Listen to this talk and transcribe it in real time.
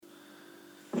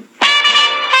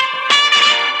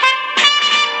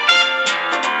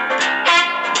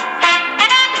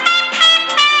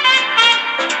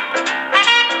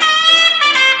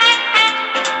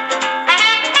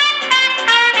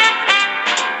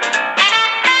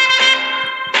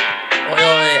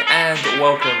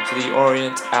welcome to the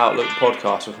Orient Outlook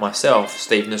podcast with myself,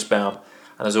 Steve Nussbaum,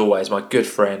 and as always, my good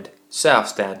friend, South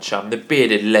Stand chum, the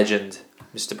bearded legend,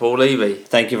 Mr. Paul Levy.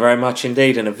 Thank you very much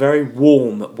indeed, and a very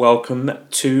warm welcome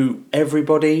to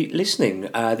everybody listening.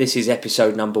 This is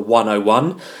episode number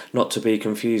 101, not to be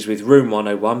confused with Room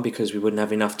 101 because we wouldn't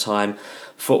have enough time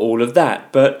for all of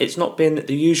that. But it's not been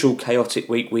the usual chaotic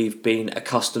week we've been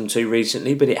accustomed to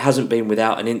recently, but it hasn't been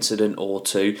without an incident or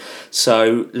two.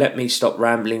 So let me stop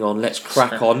rambling on, let's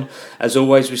crack on. As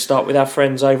always, we start with our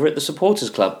friends over at the Supporters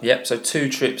Club. Yep, so 2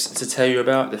 trips to tell you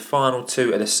about. The final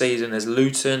 2 of the season. There's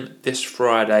Luton this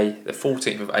Friday, the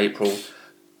 14th of April.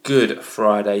 Good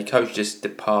Friday. Coaches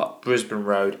depart Brisbane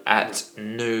Road at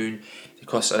noon. The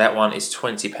cost of that one is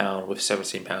 £20 with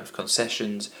 £17 for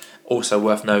concessions. Also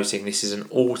worth noting, this is an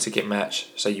all-ticket match,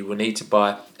 so you will need to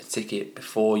buy a ticket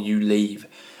before you leave.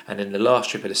 And in the last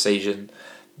trip of the season,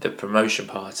 the promotion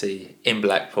party in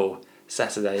Blackpool,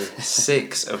 Saturday,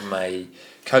 6th of May.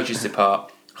 Coaches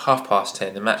depart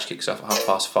 10:30. The match kicks off at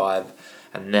 5:30.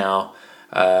 And now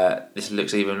this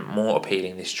looks even more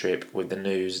appealing, this trip, with the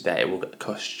news that it will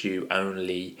cost you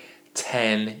only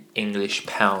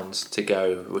 £10 to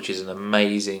go, which is an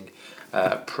amazing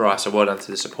price. So well done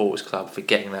to the Supporters Club for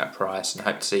getting that price, and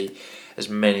hope to see as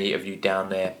many of you down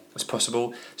there as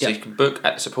possible. So You can book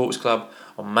at the Supporters Club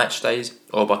on match days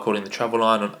or by calling the travel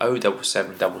line on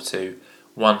 07722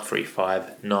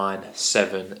 135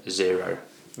 970.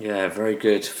 Yeah, very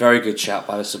good. Very good shout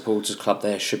by the Supporters Club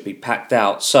there. Should be packed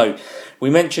out. So, we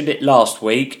mentioned it last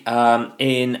week.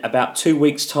 In about 2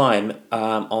 weeks' time,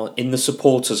 in the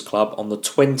Supporters Club on the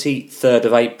 23rd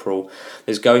of April,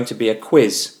 there's going to be a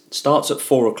quiz. It starts at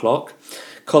 4 o'clock.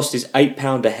 Cost is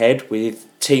 £8 a head with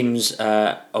teams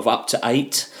of up to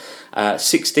 8.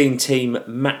 16 team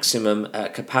maximum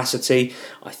capacity.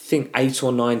 I think 8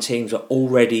 or 9 teams are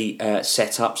already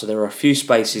set up, so there are a few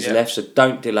spaces left, so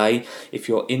don't delay if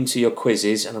you're into your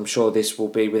quizzes, and I'm sure this will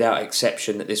be, without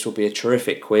exception, that this will be a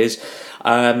terrific quiz.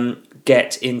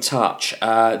 Get in touch.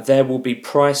 There will be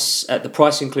price. The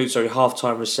price includes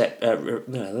halftime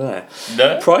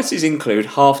Prices include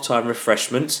halftime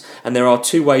refreshments, and there are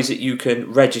 2 ways that you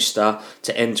can register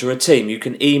to enter a team. You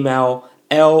can email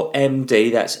LMD,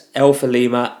 that's L for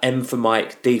Lima, M for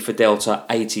Mike, D for Delta,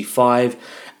 85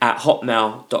 at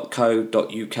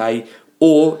hotmail.co.uk,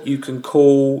 or you can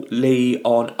call Lee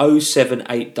on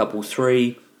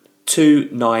 07833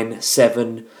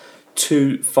 297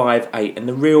 258. And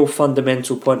the real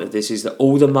fundamental point of this is that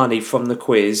all the money from the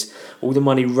quiz, all the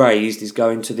money raised, is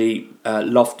going to the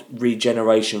Loft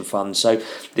Regeneration Fund. So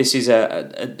this is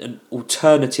an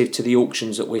alternative to the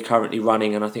auctions that we're currently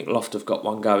running, and I think Loft have got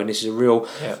one going. This is a real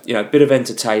bit of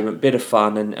entertainment, bit of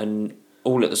fun, and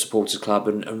all at the Supporters Club,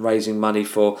 and raising money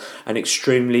for an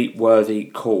extremely worthy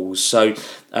cause. So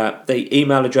the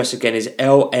email address again is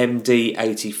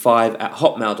lmd85 at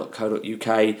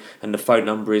hotmail.co.uk, and the phone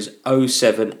number is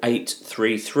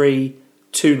 07833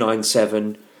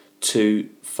 297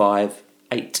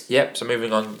 258. Yep, so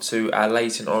moving on to our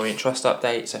Leyton Orient Trust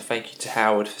update. So thank you to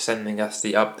Howard for sending us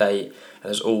the update,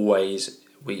 and as always,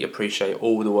 we appreciate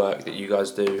all the work that you guys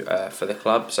do for the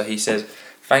club. So he says,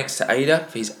 thanks to Ada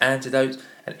for his antidote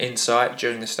and insight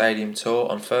during the stadium tour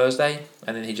on Thursday.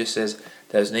 And then he just says,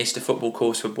 there's an Easter football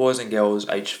course for boys and girls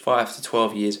aged 5 to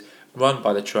 12 years run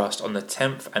by the Trust on the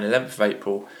 10th and 11th of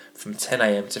April from 10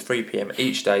 a.m. to 3 p.m.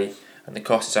 each day. And the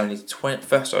cost is only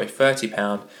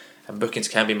 £30, and bookings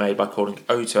can be made by calling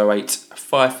 0208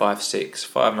 556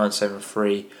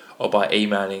 5973 or by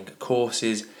emailing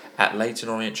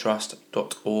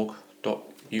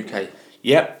courses@leytonorienttrust.org.uk.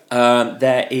 Yep,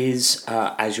 there is,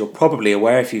 as you're probably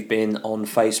aware if you've been on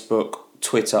Facebook,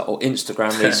 Twitter or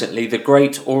Instagram recently, the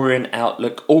Great Orient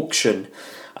Outlook auction.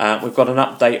 We've got an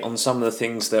update on some of the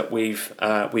things that we've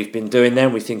been doing there,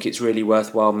 and we think it's really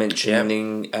worthwhile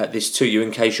mentioning this to you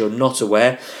in case you're not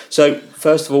aware. So,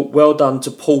 first of all, well done to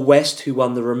Paul West, who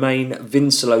won the Remain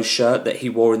Vincelo shirt that he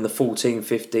wore in the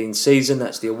 14-15 season.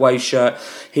 That's the away shirt.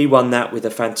 He won that with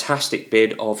a fantastic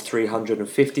bid of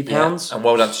 £350. Yeah. And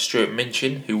well done to Stuart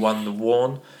Minchin, who won the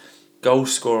worn,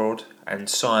 goal-scored and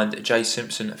signed Jay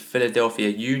Simpson Philadelphia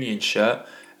Union shirt.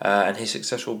 And his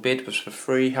successful bid was for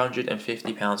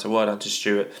 £350, so well done to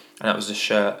Stuart. And that was the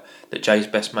shirt that Jay's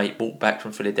best mate bought back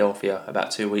from Philadelphia about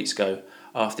 2 weeks ago,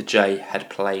 after Jay had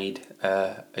played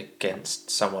against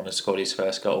someone and scored his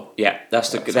first goal. Yeah, that is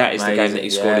the game that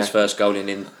he scored his first goal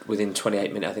in within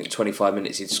 28 minutes. I think 25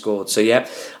 minutes he'd scored. So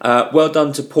well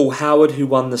done to Paul Howard, who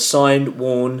won the signed,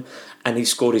 worn, and he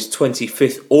scored his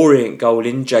 25th Orient goal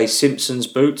in Jay Simpson's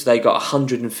boot. They got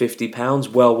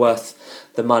 £150, well worth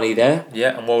the money there.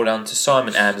 Yeah, and well done to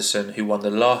Simon Anderson, who won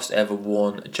the last ever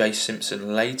worn J.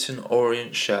 Simpson Leyton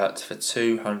Orient shirt for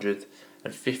 £250.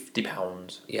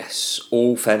 Yes,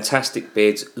 all fantastic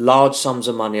bids, large sums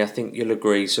of money. I think you'll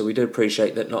agree. So we do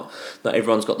appreciate that not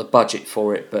everyone's got the budget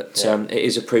for it, but it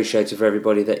is appreciated for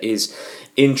everybody that is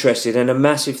interested. And a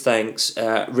massive thanks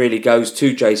really goes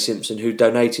to Jay Simpson, who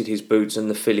donated his boots and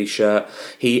the Philly shirt.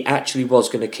 He actually was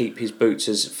going to keep his boots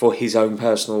as for his own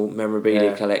personal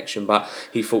memorabilia collection, but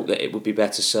he thought that it would be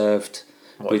better served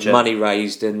with money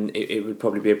raised, and it would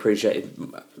probably be appreciated,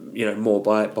 more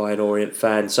by an Orient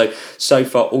fan. So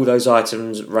far, all those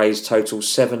items raised total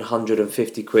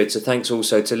 £750. So thanks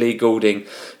also to Lee Goulding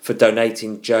for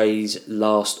donating Jay's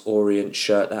last Orient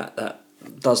shirt. That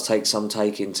does take some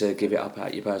taking to give it up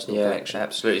out your personal collection.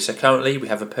 Absolutely. So currently we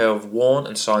have a pair of worn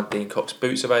and signed Dean Cox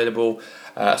boots available,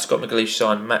 Scott McGleish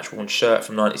signed match worn shirt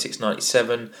from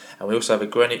 96-97, and we also have a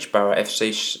Greenwich Borough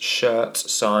FC shirt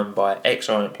signed by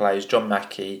ex-Orient players John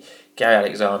Mackey, Gary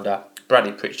Alexander,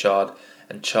 Bradley Pritchard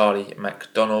and Charlie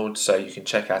MacDonald. So you can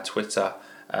check our Twitter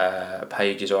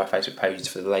pages or our Facebook pages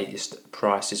for the latest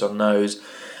prices on those,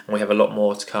 and we have a lot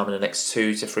more to come in the next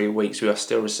 2 to 3 weeks. We are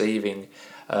still receiving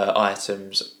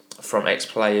items from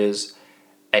ex-players,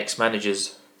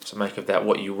 ex-managers, so make of that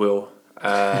what you will,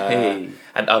 and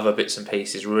other bits and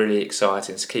pieces. Really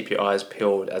exciting, so keep your eyes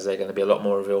peeled, as they're going to be a lot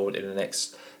more revealed in the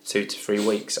next 2 to 3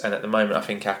 weeks. And at the moment I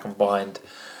think our combined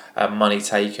money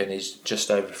taken is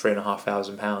just over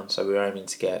 £3,500, so we're aiming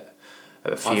to get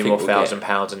a few more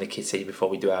 £1,000 in the kitty before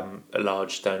we do a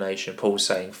large donation. Paul's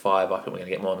saying 5. I think we're going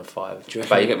to get more than 5. Do you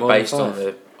reckon get more based than 5? On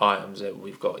the items that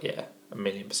we've got,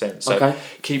 1,000,000%. So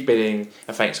keep bidding,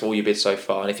 and thanks for all your bids so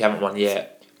far. And if you haven't won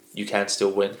yet, you can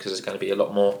still win, because there's going to be a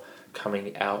lot more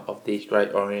coming out of the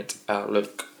Great Orient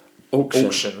Outlook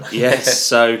auction. Yes,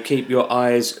 so keep your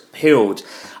eyes peeled.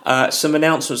 Some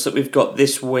announcements that we've got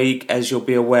this week. As you'll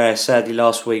be aware, sadly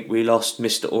last week we lost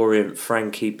Mr. Orient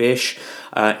Frankie Bish.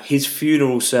 His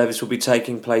funeral service will be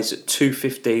taking place at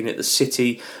 2:15 at the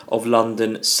City of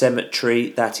London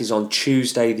Cemetery. That is on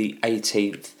Tuesday the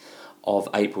 18th of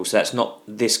April. So that's not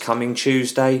this coming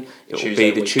Tuesday. It will be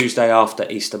the Tuesday after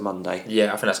Easter Monday. Yeah,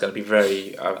 I think that's going to be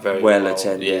very well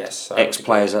attended. Yes,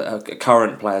 ex-players,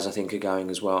 current players, I think, are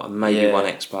going as well, and maybe one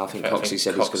ex-player. I think Coxey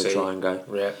said he's going to try and go.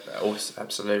 Yeah,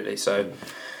 absolutely. So,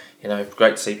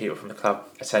 great to see people from the club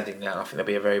attending that. I think there'll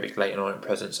be a very big Leyton Orient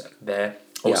presence there.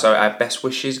 Also, our best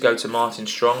wishes go to Martin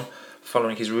Strong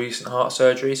following his recent heart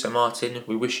surgery. So, Martin,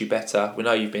 we wish you better. We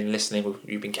know you've been listening.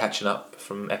 You've been catching up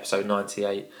from episode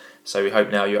 98. So we hope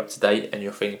now you're up to date and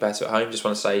you're feeling better at home. Just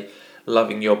want to say,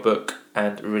 loving your book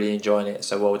and really enjoying it.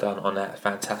 So well done on that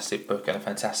fantastic book and a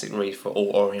fantastic read for all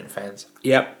Orient fans.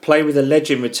 Yep, Play with a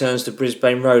Legend returns to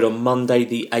Brisbane Road on Monday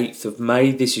the 8th of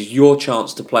May. This is your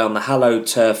chance to play on the hallowed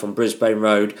turf on Brisbane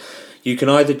Road. You can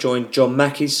either join John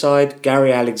Mackey's side,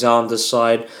 Gary Alexander's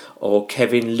side, or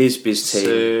Kevin Lisby's team.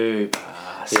 Super.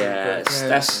 Yeah,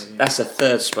 that's a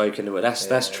third spoken word.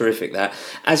 That's terrific. That,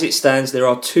 as it stands, there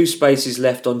are 2 spaces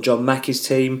left on John Mackey's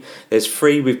team. There's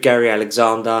 3 with Gary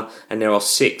Alexander, and there are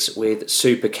 6 with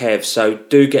Super Kev. So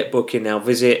do get booking now.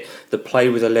 Visit the Play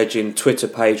with a Legend Twitter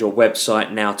page or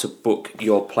website now to book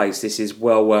your place. This is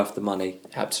well worth the money.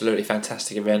 Absolutely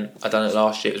fantastic event. I done it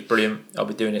last year. It was brilliant. I'll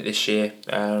be doing it this year.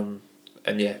 And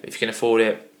if you can afford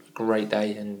it, great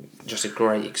day and just a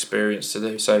great experience to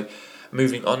do. So,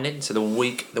 moving on into the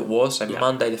week that was, so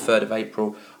Monday the 3rd of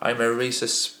April, Omo Risa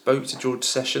spoke to George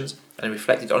Sessions and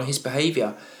reflected on his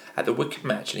behaviour at the Wycombe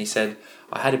match, and he said,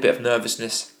 I had a bit of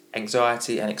nervousness,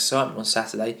 anxiety and excitement on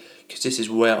Saturday because this is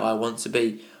where I want to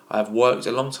be. I have worked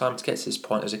a long time to get to this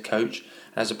point as a coach,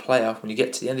 and as a player, when you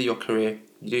get to the end of your career,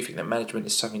 you do think that management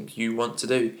is something you want to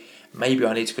do. Maybe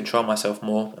I need to control myself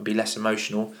more and be less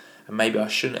emotional, and maybe I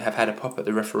shouldn't have had a pop at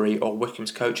the referee or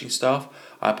Wycombe's coaching staff.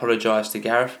 I apologise to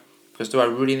Gareth. Because do I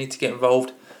really need to get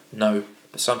involved? No,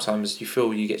 but sometimes you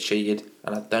feel you get cheated,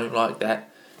 and I don't like that.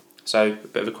 So, a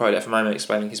bit of a quote there from Omo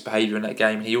explaining his behaviour in that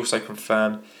game. He also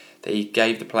confirmed that he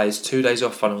gave the players 2 days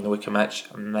off following the Wycombe match,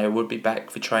 and they would be back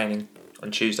for training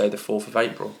on Tuesday the 4th of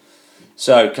April.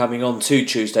 So, coming on to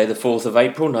Tuesday the 4th of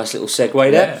April, nice little segue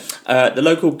there. The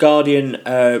local Guardian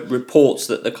reports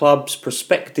that the club's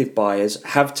prospective buyers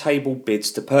have tabled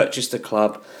bids to purchase the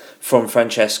club from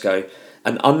Francesco.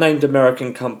 An unnamed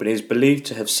American company is believed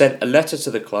to have sent a letter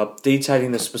to the club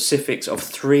detailing the specifics of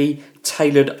 3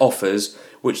 tailored offers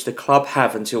which the club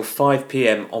have until 5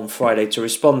 p.m. on Friday to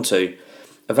respond to.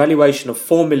 A valuation of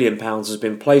 £4 million has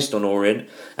been placed on Orient,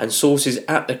 and sources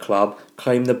at the club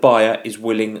claim the buyer is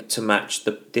willing to match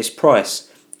this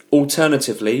price.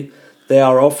 Alternatively, they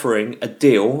are offering a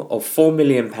deal of £4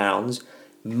 million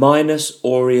minus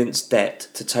Orient's debt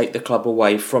to take the club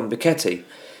away from Bicchetti.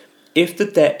 If the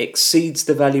debt exceeds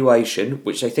the valuation,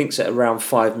 which they think is at around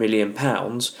 £5 million,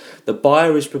 the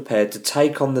buyer is prepared to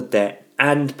take on the debt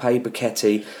and pay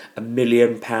Bicchetti £1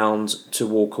 million to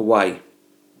walk away.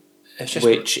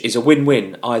 Which is a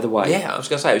win-win either way. Yeah, I was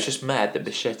going to say, it's just mad that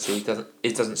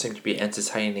Bicchetti doesn't seem to be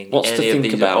entertaining What's any to of think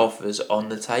these about? offers on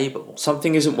the table.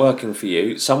 Something isn't working for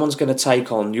you. Someone's going to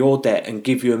take on your debt and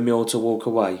give you £1 million to walk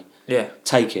away. Yeah,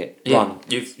 take it. yeah. Run.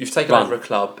 You've taken Run. over a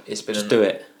club. Do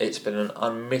it. It's been an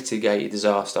unmitigated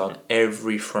disaster on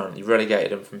every front. You've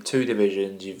relegated them from 2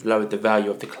 divisions. You've lowered the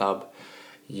value of the club.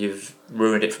 You've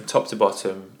ruined it from top to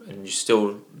bottom, and you're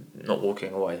still not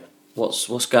walking away.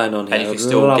 What's going on here? And you can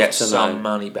still get some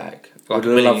money back. Like I'd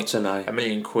love to know. £1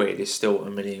 million is still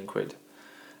 £1 million.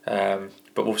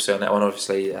 But also on that one,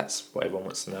 obviously, that's what everyone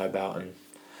wants to know about, and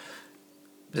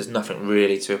there's nothing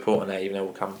really to report on that, even though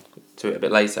we'll come to it a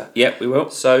bit later. Yep, we will.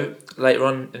 So, later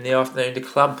on in the afternoon, the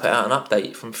club put out an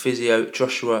update from physio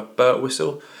Joshua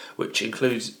Birtwistle, which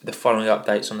includes the following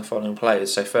updates on the following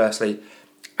players. So, firstly,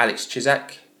 Alex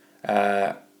Chizak,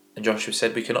 and Joshua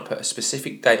said we cannot put a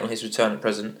specific date on his return at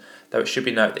present, though it should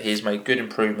be noted that he has made good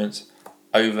improvements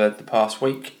over the past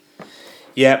week.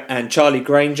 Yeah, and Charlie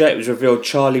Granger, it was revealed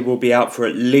Charlie will be out for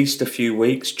at least a few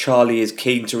weeks. Charlie is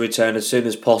keen to return as soon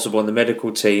as possible, and the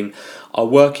medical team are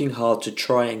working hard to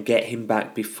try and get him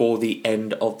back before the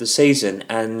end of the season.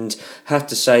 And have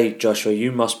to say, Joshua,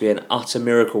 you must be an utter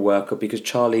miracle worker, because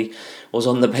Charlie was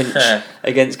on the bench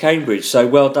against Cambridge. So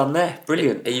well done there.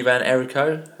 Brilliant. Ivan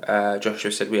Eriko,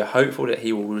 Joshua said we are hopeful that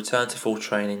he will return to full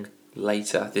training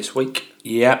later this week.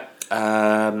 Yeah.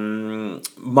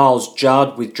 Miles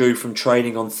Judd withdrew from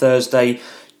training on Thursday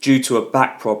due to a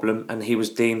back problem, and he was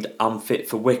deemed unfit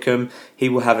for Wickham. He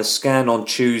will have a scan on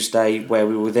Tuesday, where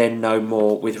we will then know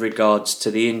more with regards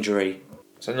to the injury.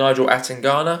 So Nigel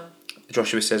Attangana,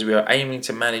 Joshua says we are aiming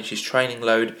to manage his training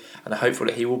load and are hopeful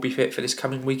that he will be fit for this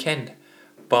coming weekend,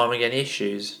 barring any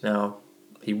issues. Now,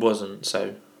 he wasn't,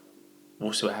 so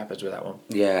we'll see what happens with that one.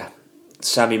 Yeah.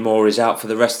 Sammy Moore is out for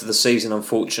the rest of the season,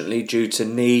 unfortunately, due to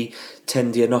knee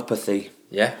tendinopathy.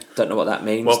 Yeah. Don't know what that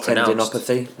means. Well pronounced.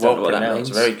 Tendinopathy. Well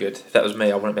pronounced. Very good. If that was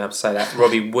me, I wouldn't be able to say that.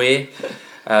 Robbie Weir.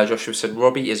 Joshua said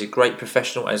Robbie is a great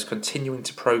professional and is continuing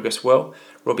to progress well.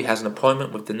 Robbie has an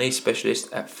appointment with the knee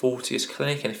specialist at Fortius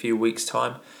Clinic in a few weeks'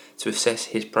 time to assess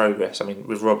his progress. I mean,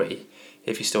 with Robbie,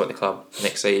 if he's still at the club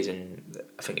next season,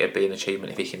 I think it'd be an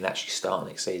achievement if he can actually start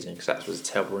next season, because that was a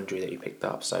terrible injury that he picked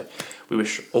up. So we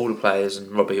wish all the players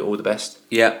and Robbie all the best.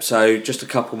 Yeah, so just a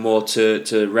couple more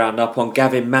to round up on.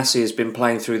 Gavin Massey has been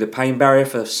playing through the pain barrier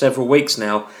for several weeks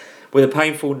now with a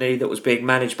painful knee that was being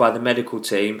managed by the medical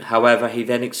team. However, he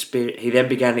then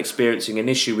began experiencing an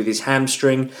issue with his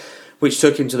hamstring, which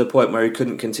took him to the point where he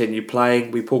couldn't continue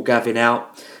playing. We pulled Gavin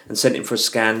out and sent him for a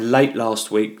scan late last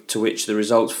week, to which the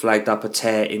results flagged up a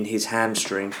tear in his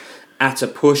hamstring. At a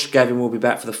push, Gavin will be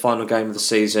back for the final game of the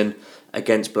season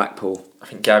against Blackpool. I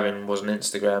think Gavin was on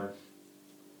Instagram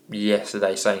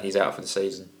yesterday saying he's out for the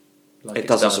season. It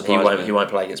doesn't surprise me. He won't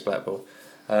play against Blackpool.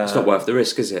 It's not worth the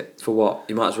risk, is it? For what?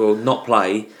 You might as well not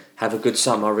play, have a good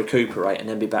summer, recuperate, and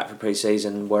then be back for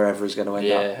pre-season wherever he's going to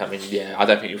end up. I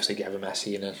don't think you'll see Gavin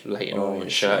Massey in a Leyton Orient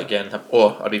shirt again.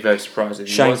 Or I'd be very surprised if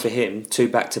he Shame was. for him, 2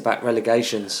 back-to-back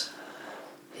relegations.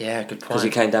 Yeah, good point. Because he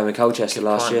came down with Colchester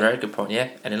last year. Very good point,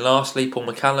 yeah. And then lastly, Paul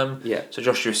McCallum. Yeah. So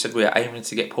Joshua said we are aiming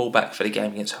to get Paul back for the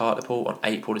game against Hartlepool on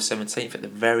April the 17th at the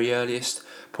very earliest.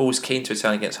 Paul's keen to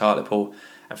return against Hartlepool,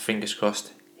 and fingers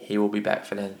crossed he will be back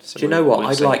for then. So do you know what?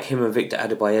 I'd like him and Victor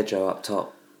Adebayo up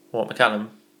top. What, McCallum?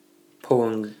 Paul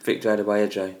and Victor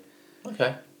Adebayo.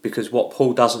 Okay. Because what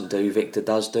Paul doesn't do, Victor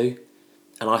does do.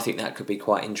 And I think that could be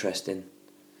quite interesting.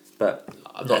 But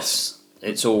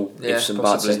it's all ifs and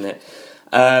buts, isn't it?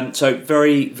 So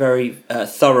very, very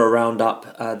thorough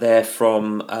roundup there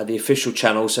from the official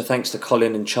channel. So thanks to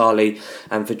Colin and Charlie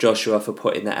and for Joshua for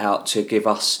putting that out to give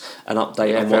us an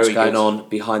update on what's going on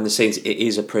behind the scenes. It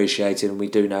is appreciated, and we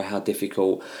do know how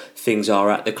difficult things are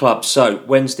at the club. So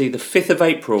Wednesday the 5th of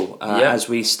April, as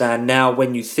we stand now,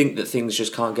 when you think that things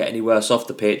just can't get any worse off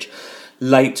the pitch,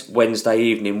 late Wednesday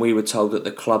evening, we were told that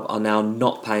the club are now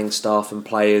not paying staff and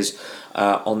players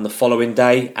on the following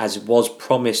day, as was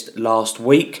promised last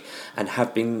week, and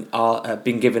have been asked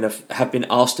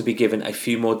to be given a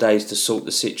few more days to sort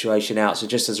the situation out. So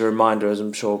just as a reminder, as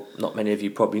I'm sure not many of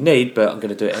you probably need, but I'm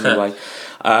going to do it anyway.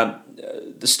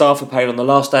 The staff were paid on the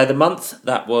last day of the month.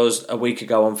 That was a week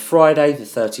ago on Friday, the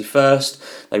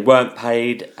 31st. They weren't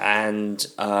paid, and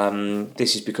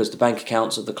this is because the bank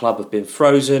accounts of the club have been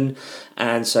frozen,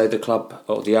 and so the club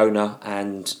or the owner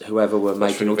and whoever were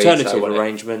making alternative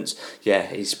arrangements. Yeah,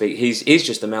 he's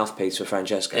just a mouthpiece for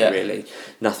Francesco, really,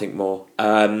 nothing more.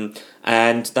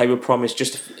 And they were promised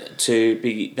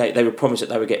they were promised that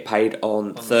they would get paid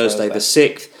on Thursday the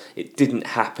 6th. It didn't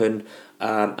happen.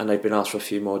 And they've been asked for a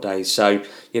few more days. So,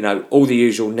 all the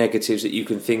usual negatives that you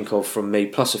can think of from me,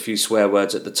 plus a few swear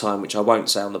words at the time, which I won't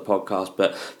say on the podcast,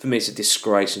 but for me it's a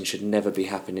disgrace and should never be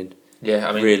happening. Yeah,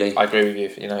 I mean, really. I agree with you.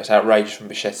 It's outrageous from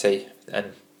Bichetti,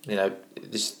 and,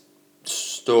 this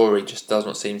story just does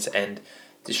not seem to end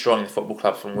destroying the football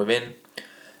club from within.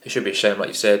 It should be a shame, like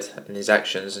you said, in his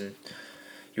actions, and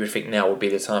you would think now would be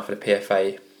the time for the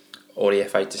PFA or the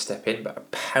FA to step in, but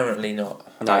apparently not.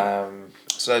 No.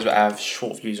 So those are our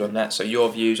short views on that. So your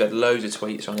views, I had loads of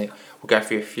tweets on it. We'll go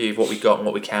through a few of what we got and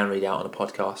what we can read out on a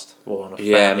podcast or on a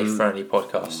family-friendly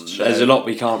podcast. So, there's a lot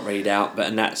we can't read out,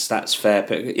 and that's fair.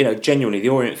 But genuinely, the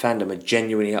Orient fandom are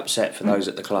genuinely upset for those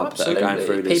at the club that are going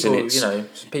through this. People,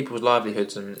 people's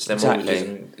livelihoods and it's their mortgages,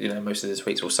 and most of the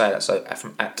tweets will say that. So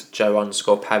from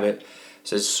 @Joe_Pavitt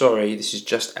says, "Sorry, this is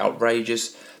just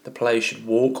outrageous. The players should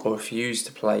walk or refuse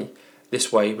to play. This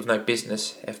way, with no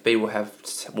business, FB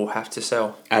will have to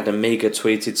sell." Adam Meager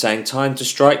tweeted saying, "Time to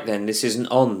strike then, this isn't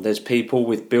on. There's people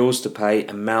with bills to pay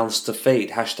and mouths to feed.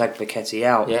 #Bichetti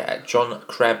out." Yeah, John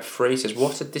Crab3 says,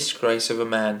 "What a disgrace of a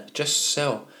man. Just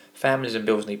sell. Families and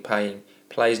bills need paying.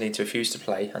 Players need to refuse to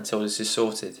play until this is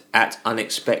sorted."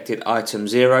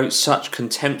 @UnexpectedItem0, such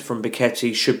contempt from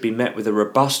Bichetti should be met with a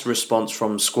robust response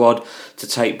from squad to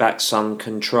take back some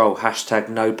control.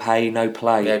 #No pay, no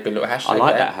play. Yeah, good little hashtag. I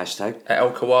like that hashtag.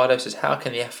 El Kawado says, "How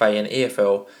can the FA and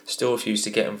EFL still refuse to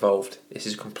get involved? This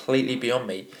is completely beyond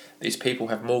me. These people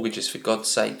have mortgages, for God's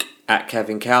sake."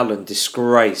 Kevin Cowland,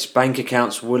 disgrace. Bank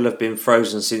accounts will have been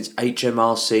frozen since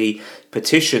HMRC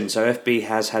petition, so FB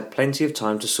has had plenty of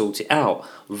time to sort it out.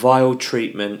 Vile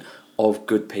treatment of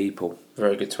good people.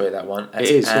 Very good tweet, that one. It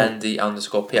is.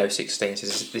 Andy_PO16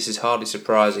 says, "This is hardly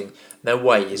surprising. No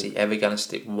way is he ever going to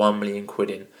stick 1 million quid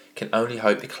in. Can only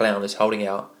hope the clown is holding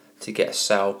out to get a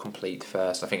sale complete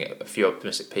first." I think a few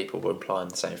optimistic people were implying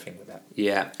the same thing with that.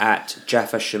 Yeah,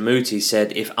 @Jaffa Shamuti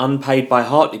said, "If unpaid by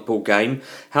Hartlepool game,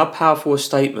 how powerful a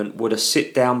statement would a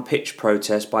sit-down pitch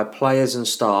protest by players and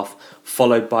staff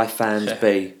followed by fans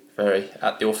be?" Very.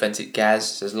 The Authentic Gaz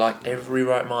says, "Like every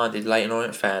right-minded Leyton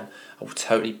Orient fan, I will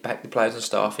totally back the players and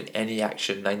staff in any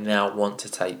action they now want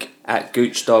to take."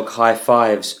 @Goochdog High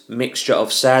Fives, mixture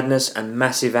of sadness and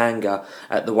massive anger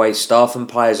at the way staff and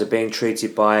players are being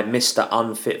treated by Mr.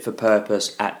 Unfit for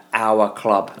Purpose at our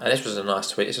club. And this was a nice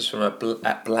tweet. This was from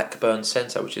at Blackburn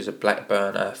Centre, which is a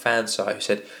Blackburn fan site, who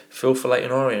said, "Feel for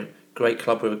Leyton Orient, great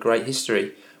club with a great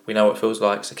history. We know what it feels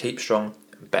like, so keep strong.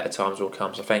 Better times will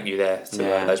come." So thank you there to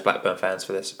those Blackburn fans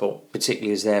for their support.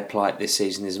 Particularly as their plight this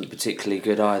season isn't particularly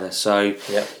good either. So,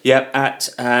 Pet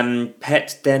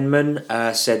Denman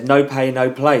said, "No pay, no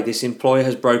play. This employer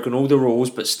has broken all the rules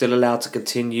but still allowed to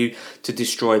continue to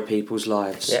destroy people's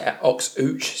lives." Yeah, Ox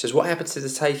Ooch says, "What happened to the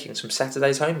takings from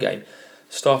Saturday's home game?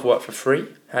 Staff worked for free,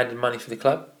 handed money for the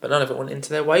club, but none of it went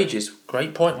into their wages.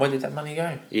 Great point. Where did that money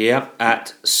go?" Yeah,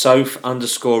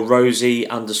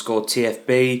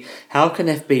 @Soph_Rosie_TFB. How can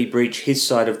FB breach his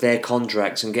side of their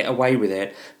contracts and get away with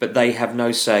it, but they have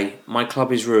no say? My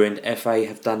club is ruined. FA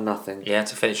have done nothing. Yeah,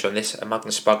 to finish on this,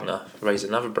 Magnus Spugner raised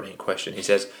another brilliant question. He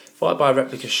says, "If I buy a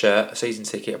replica shirt, a season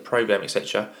ticket, a programme,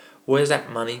 etc., where's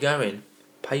that money going?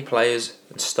 Pay players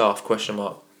and staff, ?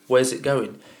 Where's it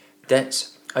going?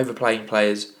 Debts, overplaying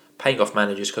players, paying off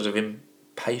managers because of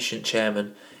impatient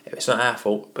chairman. It's not our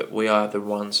fault, but we are the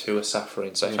ones who are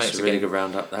suffering." So thanks really again good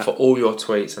roundup, that. for all your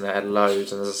tweets, and they had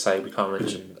loads. And as I say, we can't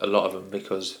mention a lot of them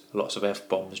because lots of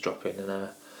F-bombs dropping and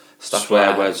stuff swear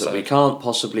like words that. that we can't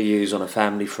possibly use on a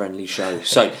family-friendly show.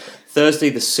 So, Thursday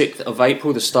the 6th of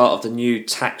April, the start of the new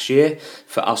tax year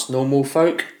for us normal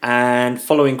folk, and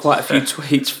following quite a few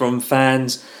tweets from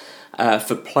fans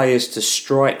for players to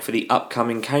strike for the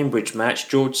upcoming Cambridge match,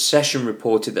 George Session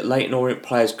reported that Leyton Orient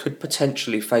players could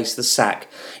potentially face the sack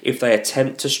if they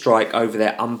attempt to strike over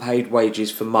their unpaid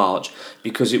wages for March,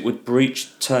 because it would breach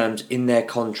terms in their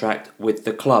contract with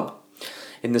the club.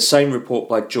 In the same report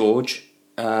by George,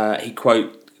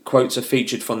 quotes are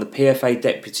featured from the PFA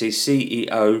Deputy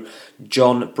CEO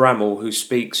John Bramall, who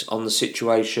speaks on the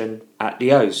situation at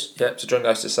the O's. Yep, so John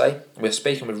goes to say, "We're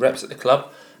speaking with reps at the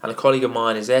club, and a colleague of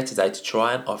mine is there today to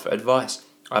try and offer advice.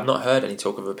 I've not heard any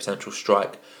talk of a potential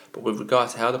strike, but with regard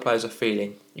to how the players are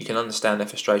feeling, you can understand their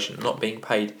frustration at not being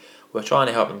paid. We're trying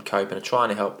to help them cope and are trying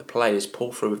to help the players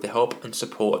pull through with the help and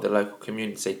support of the local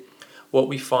community. What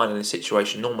we find in a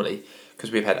situation normally,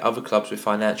 because we've had other clubs with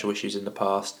financial issues in the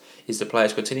past, is the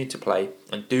players continue to play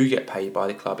and do get paid by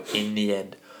the club in the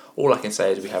end. All I can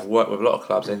say is we have worked with a lot of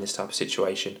clubs in this type of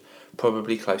situation,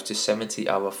 probably close to 70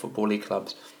 other Football League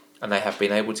clubs, and they have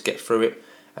been able to get through it,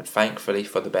 and thankfully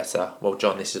for the better. Well,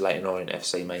 John, this is Leyton Orient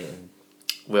FC, mate, and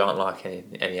we aren't like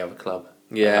any other club.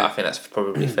 Yeah. I think that's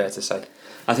probably fair to say.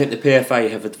 I think the PFA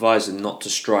have advised them not to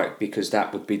strike because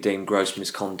that would be deemed gross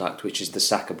misconduct, which is the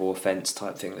sackable offence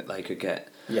type thing that they could get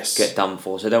done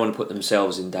for. So they don't want to put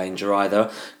themselves in danger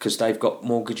either because they've got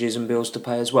mortgages and bills to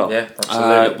pay as well. Yeah,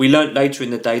 absolutely. We learnt later in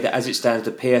the day that as it stands,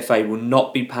 the PFA will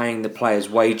not be paying the players'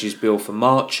 wages bill for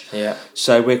March. Yeah.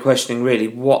 So we're questioning really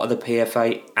what are the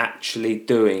PFA actually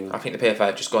doing? I think the PFA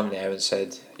have just gone there and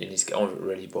said, you need to get on with it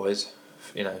really, boys.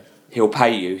 You know. He'll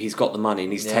pay you. He's got the money,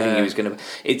 and he's telling you he's going to.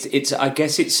 It's. I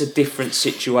guess it's a different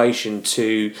situation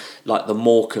to like the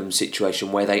Morecambe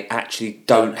situation where they actually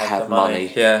don't have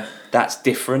money. Yeah, that's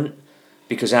different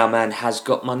because our man has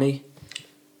got money.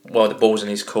 Well, the ball's in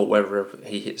his court. Whether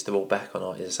he hits the ball back or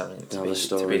not is something to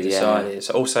be decided. Yeah.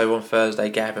 So also on Thursday,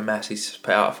 Gavin Massey's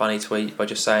put out a funny tweet by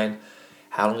just saying,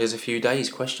 "How long is a few days?" ?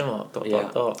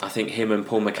 I think him and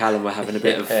Paul McCallum were having a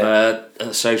bit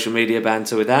of social media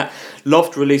banter with that.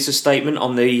 Loft released a statement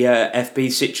on the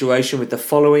FB situation with the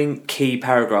following key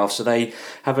paragraphs. So they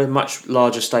have a much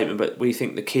larger statement, but we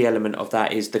think the key element of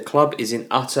that is the club is in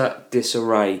utter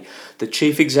disarray. The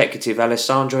chief executive,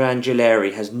 Alessandro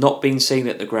Angileri, has not been seen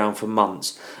at the ground for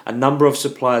months. A number of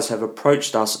suppliers have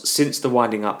approached us since the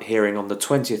winding up hearing on the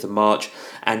 20th of March,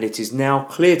 and it is now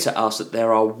clear to us that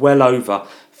there are well over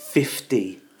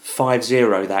 50,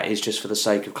 that is just for the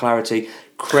sake of clarity,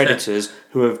 creditors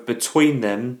who have between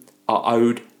them are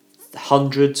owed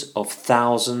hundreds of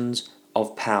thousands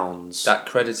of pounds. That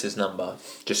creditors number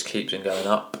just keeps on going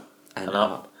up and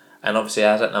up. And obviously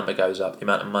as that number goes up, the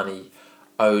amount of money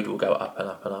owed will go up and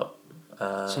up and up.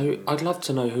 So I'd love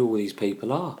to know who all these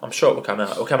people are. I'm sure it will come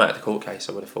out. It will come out of the court case,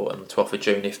 I would have thought, on the 12th of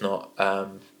June, if not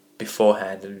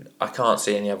beforehand. And I can't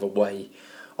see any other way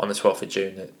on the 12th of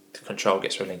June that the control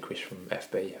gets relinquished from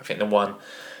FB. I think the one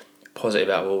positive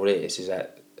out of all it is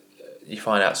that you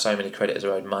find out so many creditors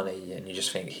are owed money, and you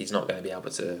just think he's not going to be able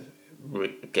to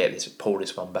pull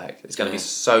this one back. There's going to be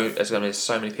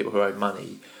so many people who are owed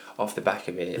money off the back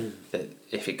of it that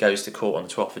if it goes to court on the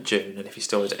 12th of June, and if he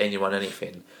still owes anyone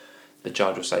anything, the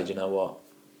judge will say, "Do you know what?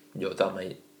 You're done,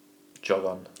 mate. Jog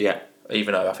on." Yeah.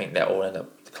 Even though I think they'll all end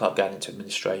up the club going into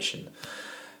administration.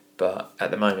 But at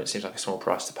the moment, it seems like a small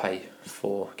price to pay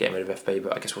for getting rid of FB.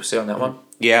 But I guess we'll see on that one.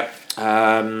 Yeah.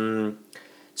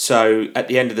 So at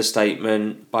the end of the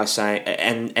statement, by saying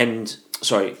end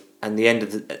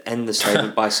the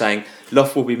statement by saying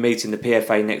Loft will be meeting the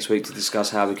PFA next week to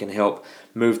discuss how we can help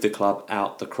move the club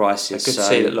out the crisis. Good to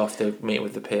see that Loft are meeting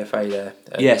with the PFA there.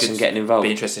 And getting involved.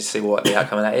 Be interesting to see what the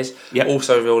outcome of that is. Yep.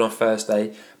 Also revealed on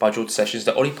Thursday by George Sessions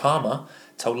that Ollie Palmer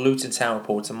told Luton Town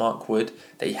reporter Mark Wood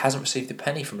that he hasn't received a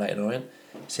penny from Leyton Orient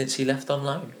since he left on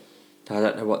loan. I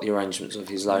don't know what the arrangements of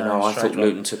his loan are. I thought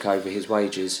Luton took over his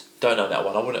wages. Don't know that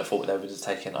one. I wouldn't have thought they would have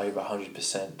taken over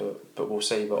 100%, but we'll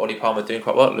see. But Ollie Palmer doing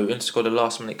quite well at Luton, scored a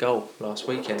last-minute goal last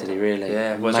weekend. Did he really?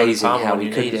 Yeah. Amazing how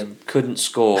he couldn't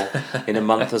score in a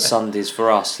month of Sundays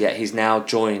for us, yet he's now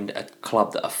joined a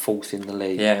club that are fourth in the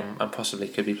league. Yeah, and possibly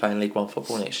could be playing League One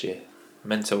football next year.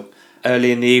 Mental.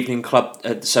 Early in the evening,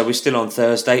 so we're still on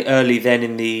Thursday. Early then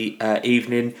in the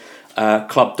evening,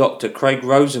 club doctor Craig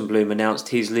Rosenblum announced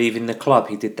he's leaving the club.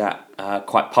 He did that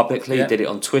quite publicly. He did it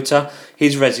on Twitter.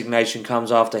 His resignation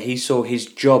comes after he saw his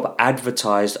job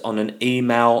advertised on an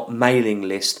email mailing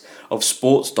list of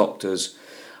sports doctors.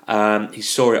 He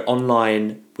saw it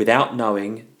online without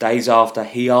knowing. Days after,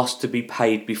 he asked to be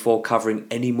paid before covering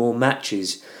any more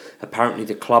matches. Apparently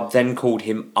the club then called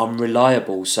him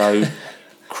unreliable, so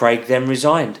Craig then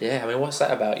resigned. Yeah, I mean, what's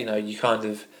that about? You know, you kind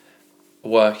of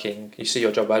working, you see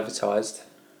your job advertised,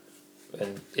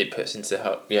 and it puts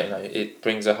into, it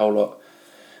brings a whole lot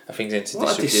of things into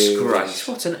disrepute. What a disgrace!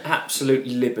 What an absolute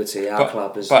liberty our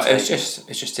club has taken. But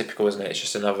it's just typical, isn't it? It's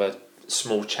just another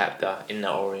small chapter in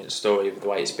that Orient story of the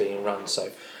way it's being run.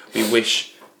 So we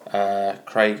wish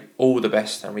Craig all the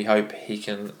best, and we hope he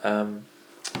can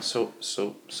sort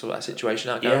that situation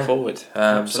out going forward.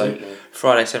 So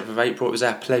Friday 7th of April, it was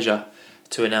our pleasure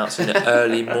to announce in the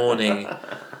early morning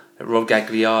that Rob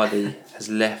Gagliardi has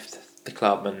left the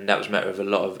club, and that was met with a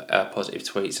lot of positive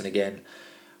tweets. And again,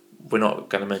 we're not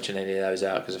going to mention any of those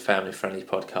out because a family-friendly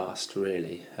podcast,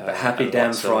 really. But Happy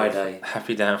Damn Friday.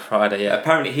 Happy Damn Friday, yeah.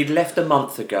 Apparently he'd left a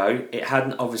month ago. It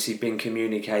hadn't obviously been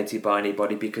communicated by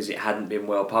anybody because it hadn't been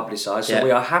well publicised. So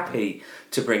we are happy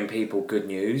to bring people good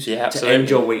news, to end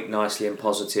your week nicely and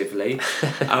positively.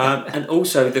 And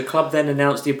also the club then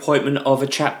announced the appointment of a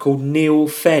chap called Neil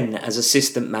Fenn as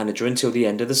assistant manager until the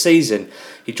end of the season.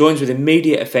 He joins with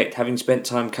immediate effect, having spent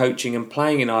time coaching and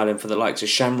playing in Ireland for the likes of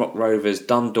Shamrock Rovers,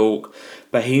 Dundalk,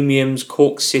 Bohemians,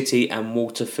 Cork City and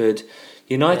Waterford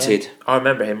United. Yeah. I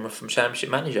remember him from Championship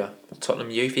Manager,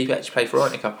 Tottenham Youth. He actually played for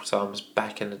Orient a couple of times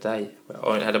back in the day.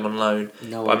 Orient had him on loan.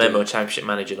 No, I remember on Championship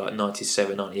Manager, like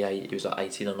 97, 98, he was like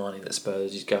 18 or 19 at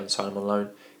Spurs. He's going to sign him on loan.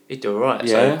 He'd do alright.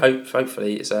 Yeah. So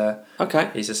hopefully it's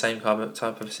he's the same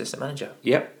type of assistant manager.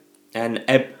 Yep. And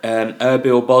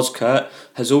Erbil Bozkurt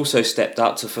has also stepped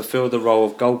up to fulfil the role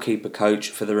of goalkeeper coach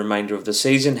for the remainder of the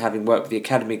season, having worked with the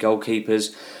academy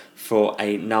goalkeepers for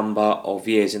a number of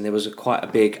years. And there was quite a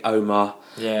big Omar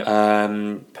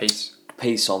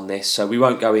piece on this, so we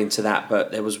won't go into that,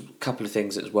 but there was a couple of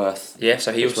things that's worth. Yeah,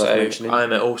 so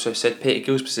Omar also said Peter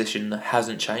Gill's position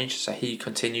hasn't changed, so he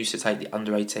continues to take the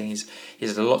under-18s. He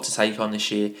has a lot to take on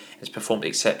this year, has performed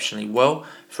exceptionally well.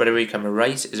 Federico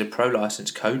Moraes is a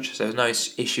pro-licensed coach, so there's no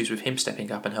issues with him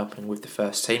stepping up and helping with the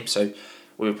first team, so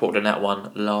we reported on that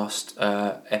one last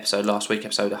week,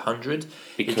 episode 100.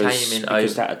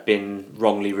 Because that had been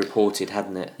wrongly reported,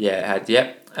 hadn't it? Yeah, it had,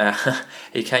 yep.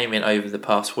 He came in over the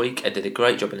past week and did a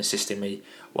great job in assisting me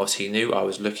whilst he knew I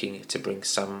was looking to bring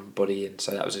somebody in.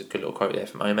 So that was a good little quote there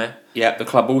from Omar. Yeah, the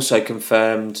club also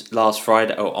confirmed on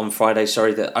Friday,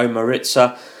 that Omar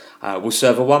Ritza will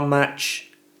serve a one-match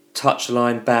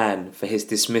touchline ban for his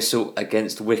dismissal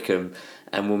against Wickham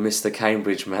and will miss the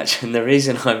Cambridge match. And the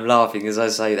reason I'm laughing as I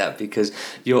say that because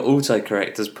your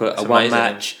autocorrect has put a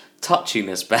one-match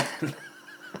touchiness ban.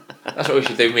 That's what we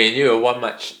should do, me and you, a one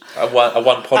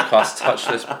podcast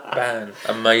touchless ban.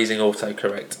 Amazing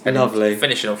autocorrect. And lovely.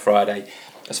 Finishing on Friday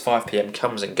as 5 p.m.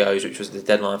 comes and goes, which was the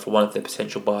deadline for one of the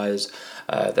potential buyers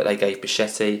that they gave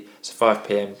Bichetti. So 5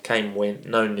 p.m. came win,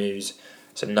 no news,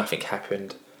 so nothing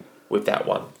happened with that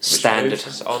one. Standard. Which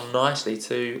moves us on nicely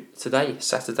to today,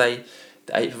 Saturday,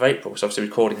 the 8th of April. So obviously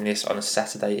recording this on a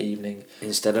Saturday evening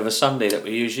instead of a Sunday that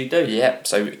we usually do. Yeah,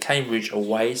 so Cambridge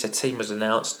away, so team was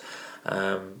announced.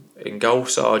 In goal,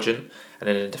 Sargent, and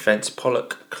then in defence,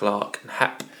 Pollock, Clark and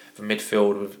Happ. For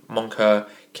midfield with Moncur,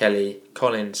 Kelly,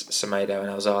 Collins, Semedo and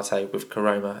Alzate, with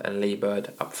Karoma and Lee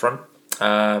Bird up front.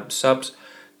 Subs,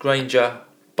 Granger,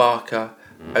 Barker,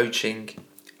 Oching,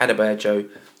 Adebayo,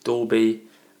 Dalby,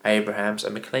 Abrahams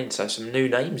and McLean. So some new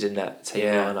names in that team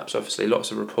lineup. So obviously lots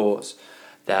of reports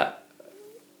that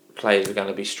players are going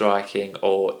to be striking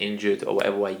or injured or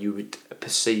whatever way you would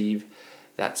perceive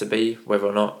that to be. Whether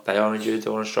or not they are injured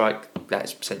or on strike,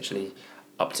 that's potentially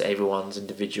up to everyone's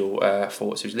individual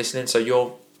thoughts who's listening. So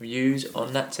your views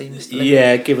on that team, Mr. Lee?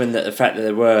 Yeah, given that the fact that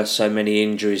there were so many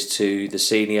injuries to the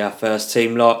senior first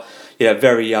team lot,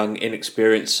 very young,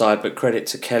 inexperienced side, but credit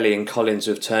to Kelly and Collins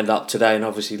who have turned up today, and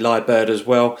obviously Liebird as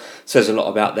well. Says a lot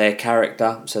about their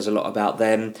character, says a lot about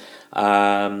them.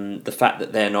 The fact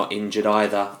that they're not injured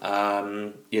either,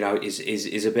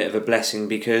 is a bit of a blessing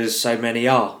because so many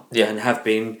are and have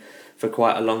been for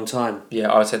quite a long time.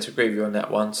 Yeah, I tend to agree with you on that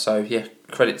one. So yeah,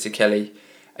 credit to Kelly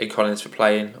and Collins for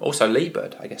playing. Also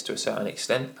Liebird, I guess, to a certain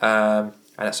extent. And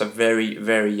that's a very,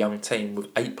 very young team with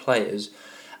 8 players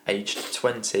aged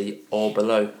 20 or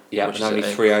below. Yeah, and only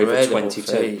 3 over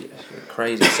 22.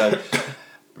 Crazy. So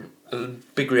a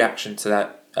big reaction to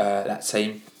that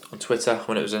team on Twitter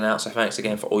when it was announced. So thanks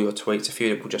again for all your tweets. A few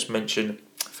that we'll just mention.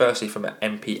 Firstly from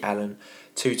MP Allen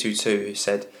 222 who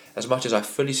said, "As much as I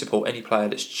fully support any player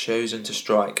that's chosen to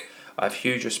strike, I have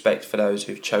huge respect for those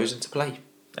who've chosen to play."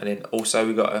 And then also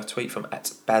we got a tweet from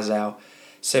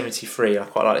 @Bazal73, and I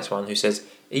quite like this one, who says,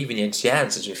 "Even Jens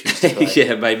Janssens refused to play."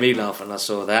 Yeah, it made me laugh when I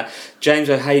saw that. James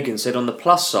O'Hagan said, "On the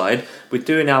plus side, we're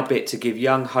doing our bit to give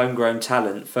young homegrown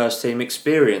talent first team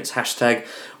experience.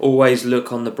 # always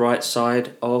look on the bright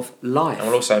side of life." And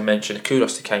we'll also mention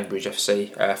kudos to Cambridge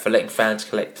FC for letting fans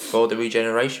collect for the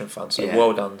Regeneration Fund. So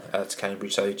well done to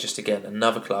Cambridge. So just again,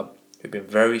 another club who've been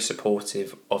very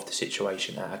supportive of the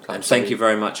situation at our club. And thank you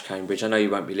very much, Cambridge. I know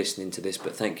you won't be listening to this,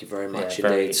 but thank you very much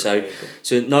indeed. Very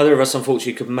so neither of us,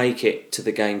 unfortunately, could make it to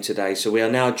the game today. So we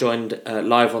are now joined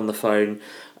live on the phone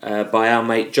by our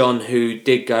mate John, who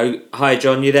did go. Hi,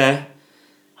 John, you there?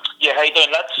 Yeah, how you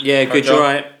doing, lads? Yeah, good. You all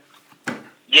right?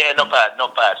 Yeah, not bad.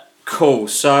 Cool.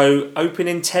 So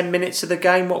opening 10 minutes of the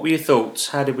game. What were your thoughts?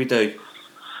 How did we do?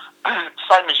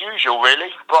 Same as usual,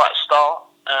 really. Bright start.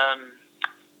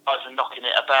 Guys are knocking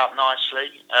it about nicely.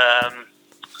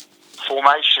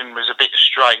 formation was a bit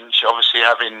strange. Obviously,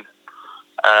 having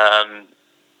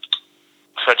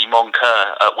Freddie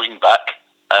Moncur at wing back,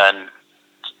 and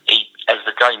as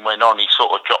the game went on, he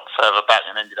sort of dropped further back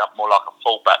and ended up more like a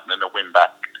full back than a wing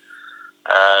back.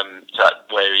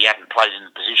 Where he hadn't played in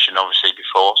the position obviously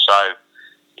before, so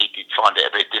he did find it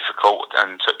a bit difficult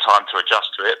and took time to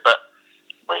adjust to it. But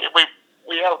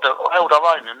we held our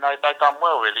own, and they done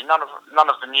well really. None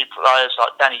of the new players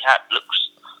like Danny Hatt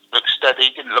looked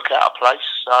steady, didn't look out of place.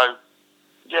 So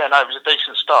yeah, no, it was a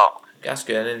decent start. That's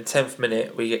good. And in the 10th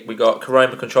minute, we got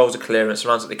Karoma controls a clearance,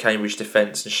 runs at the Cambridge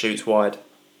defence and shoots wide.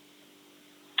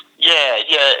 Yeah.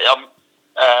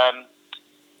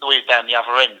 We were down the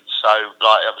other end, so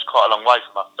like it was quite a long way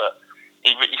from us. But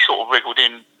he sort of wriggled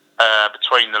in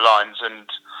between the lines, and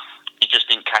he just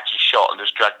didn't catch his shot and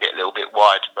just dragged it a little bit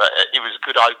wide. But it was a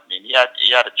good opening. He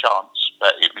had a chance,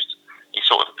 but he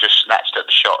sort of just snatched at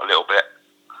the shot a little bit.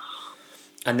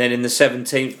 And then in the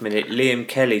 17th minute, Liam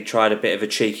Kelly tried a bit of a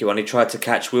cheeky one. He tried to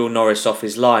catch Will Norris off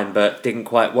his line, but didn't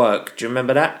quite work. Do you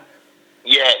remember that?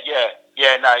 Yeah.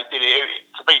 No, he did it.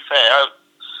 To be fair,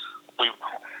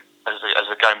 as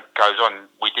the game goes on,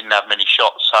 we didn't have many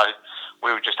shots, so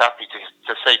we were just happy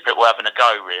to see people having a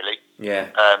go, really. Yeah.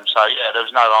 So yeah, there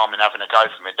was no harm in having a go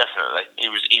from it. Definitely, he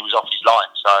was off his line,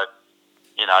 so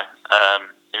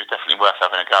it was definitely worth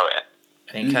having a go at it.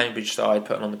 And in Cambridge started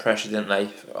putting on the pressure, didn't they?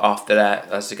 After that,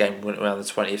 as the game went around the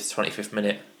 20th, 25th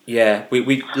minute. Yeah,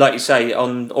 we like you say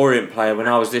on Orient Player. When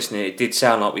I was listening, it did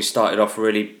sound like we started off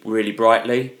really, really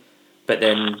brightly, but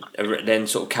then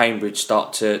sort of Cambridge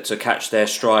start to catch their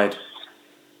stride.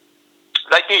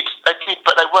 They did,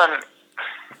 but they weren't.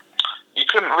 You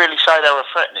couldn't really say they were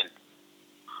threatening.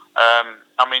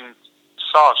 I mean,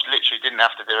 Sarge literally didn't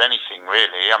have to do anything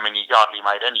really. I mean, he hardly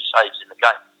made any saves in the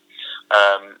game.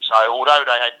 So although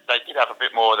they did have a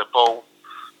bit more of the ball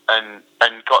and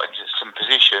got into some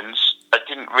positions, they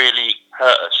didn't really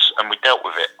hurt us, and we dealt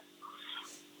with it.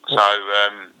 So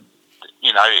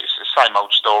it's the same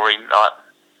old story. Like,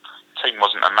 the team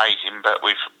wasn't amazing, but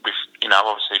we've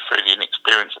obviously through the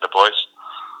inexperience of the boys,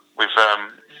 we've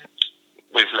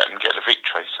let them get the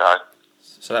victory.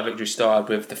 So that victory started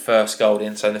with the first goal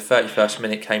in. So in the 31st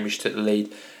minute, Cambridge took the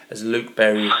lead as Luke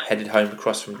Berry headed home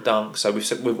across from dunk. So we've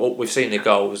seen the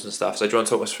goals and stuff. So do you want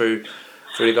to talk us through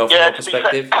the goal from your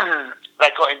perspective? They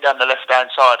got him down the left-hand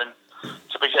side, and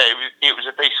to be fair, it was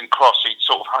a decent cross. He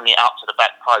sort of hung it up to the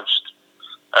back post,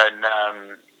 and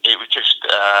it was just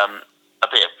a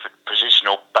bit of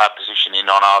bad positioning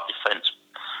on our defence,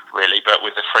 really. But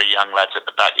with the three young lads at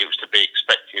the back, it was to be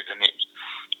expected, and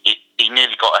he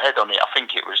nearly got a head on it. I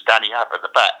think it was Danny Happ at the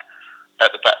back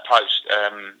post.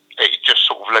 It just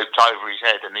sort of looped over his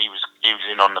head, and he was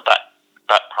in on the back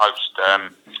post.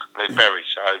 Luke Berry.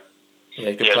 So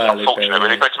good player, Luke Berry.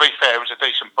 Really. But to be fair, it was a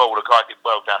decent ball. The guy did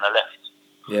well down the left.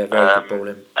 Yeah, very good ball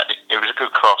in. It was a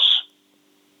good cross.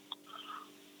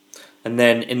 And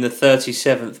then in the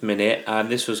 37th minute,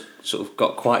 this was sort of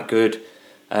got quite good.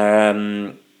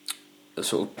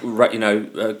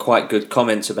 Quite good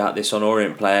comments about this on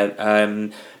Orient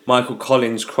Player. Michael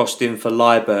Collins crossed in for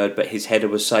Liebird, but his header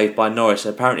was saved by Norris.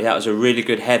 Apparently that was a really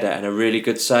good header and a really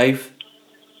good save.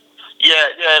 Yeah,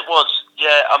 it was.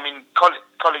 Yeah, I mean,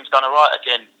 Collins done all right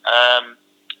again.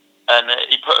 And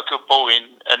he put a good ball in,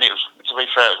 and it was, to be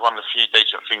fair, it was one of the few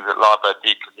decent things that Liebird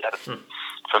did, because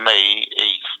for me,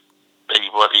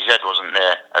 his head wasn't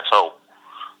there at all.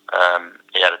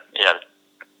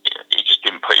 He just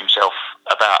didn't put himself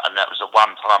about, and that was the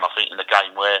one time I think in the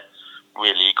game where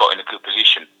really he got in a good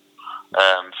position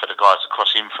for the guys to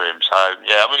cross in for him. So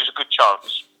yeah, I mean, it was a good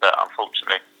chance, but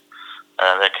unfortunately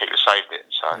their keeper saved it.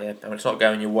 So yeah, and it's not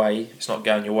going your way. It's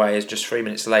just 3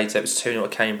 minutes later. It was 2-0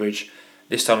 at Cambridge.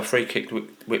 This time a free kick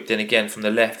whipped in again from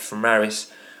the left from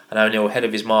Maris, and O'Neill, ahead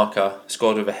of his marker,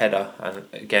 scored with a header, and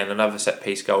again another set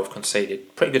piece goal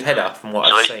conceded. Pretty good header from what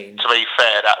I've seen. To be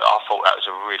fair, I thought that was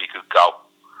a really good goal.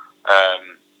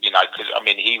 Because I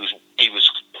mean he was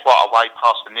quite away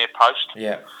past the near post.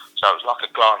 Yeah. So it was like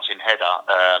a glancing header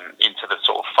into the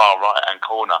sort of far right hand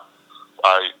corner.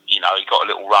 He got a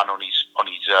little run on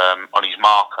his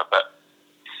marker, but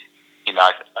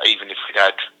even if we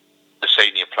had the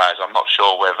senior players, I'm not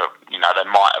sure whether they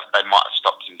might have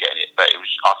stopped him getting it. But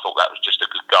I thought that was just a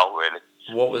good goal, really.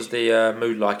 What was the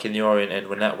mood like in the Orient end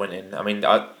when that went in? I mean,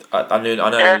 I know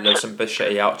there was some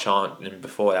Bichetti out chanting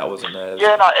before that, wasn't there?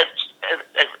 Yeah, no.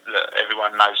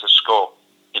 Everyone knows the score,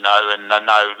 and they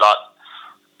know, like,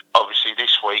 obviously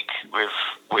this week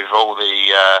with all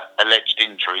the alleged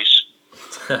injuries,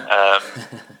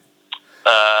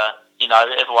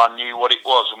 everyone knew what it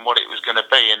was and what it was going to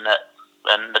be, and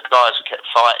the guys kept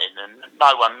fighting, and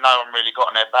no one really got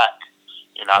on their back.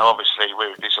 You know, obviously we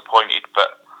were disappointed,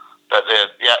 but the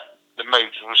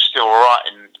mood was still all right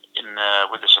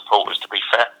with the supporters. To be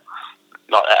fair,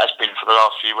 like that has been for the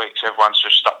last few weeks. Everyone's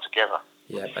just stuck together.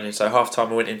 Yeah, and then so half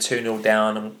time we went in 2-0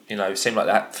 down, and it seemed like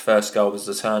that first goal was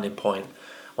the turning point.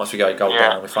 Once we go a goal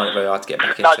down, we find it very hard to get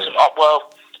back into it.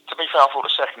 Well, to be fair, I thought the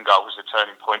second goal was the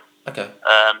turning point. Okay.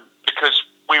 Because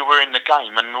we were in the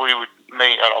game, and we would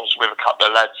meet. I was with a couple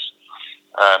of lads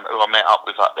who I met up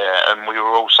with up there, and we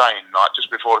were all saying, like, just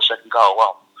before the second goal,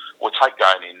 well, we'll take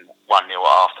going in 1-0 at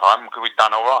half time because we'd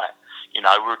done all right. We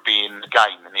would be in the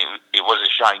game, and it was a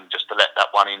shame just to let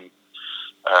that one in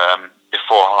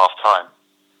before half time.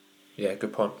 Yeah,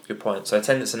 good point. So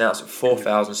attendance announced at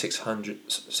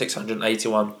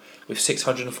 4,681 with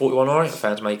 641 Orient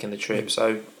fans making the trip.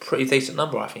 So pretty decent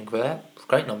number, I think, for that.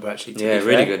 Great number, actually. Yeah,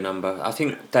 really good number. I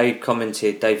think Dave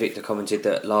Victor commented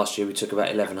that last year we took about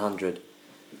 1,100.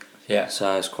 Yeah.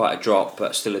 So it's quite a drop,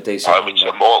 but still a decent number. We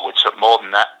took more than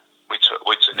that. We took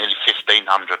nearly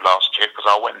 1,500 last year because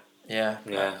I went. Yeah.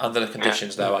 Under the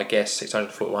conditions, though, I guess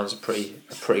 641 is a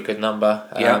pretty good number.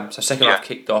 So second half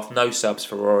kicked off, no subs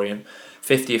for Orient.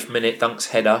 50th minute, Dunk's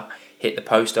header hit the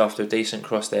post after a decent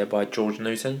cross there by George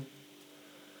Newton.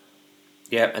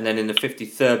 Yeah, and then in the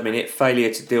 53rd minute, failure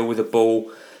to deal with the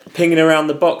ball, pinging around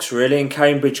the box really, and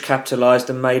Cambridge capitalised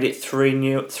and made it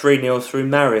 3-0 through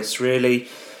Maris. Really,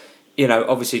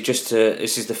 obviously this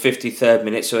is the 53rd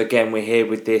minute, so again we're here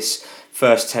with this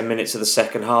first 10 minutes of the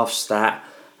second half stat.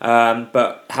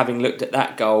 But having looked at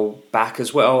that goal back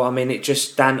as well, I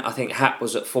think Happ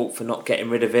was at fault for not getting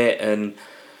rid of it, and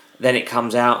then it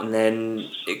comes out and then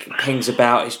it pings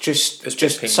about. It's just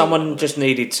someone just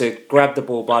needed to grab the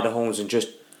ball by the horns and just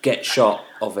get shot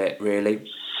of it, really.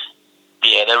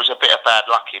 Yeah, there was a bit of bad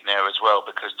luck in there as well,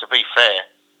 because to be fair,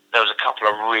 there was a couple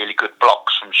of really good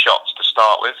blocks from shots to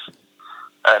start with,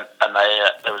 and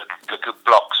there was a good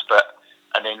blocks,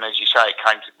 and then, as you say, it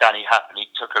came to Danny Happ, and he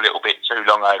took a little bit too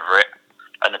long over it,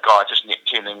 and the guy just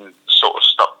nipped in and sort of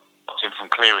stopped him from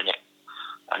clearing it,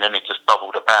 and then it just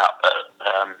bubbled about.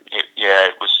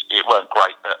 It weren't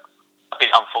great, but a bit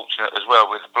unfortunate as well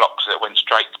with the blocks that went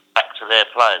straight back to their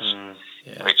players.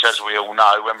 Which, as we all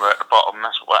know, when we're at the bottom,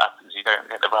 that's what happens. You don't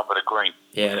get the rub of the green.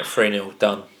 Yeah, and at 3-0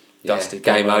 done. Dusted.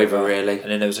 Game over, really.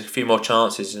 And then there was a few more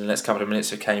chances in the next couple of minutes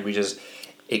for Cambridge as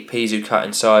Ikpeazu cut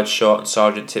inside shot and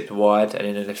Sargent tipped wide, and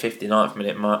then in the 59th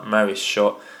minute Maris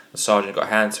shot and Sargent got a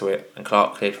hand to it and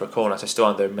Clark cleared for a corner, so still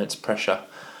under immense pressure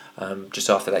just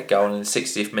after that goal. And in the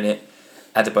 60th minute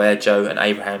Adebayo and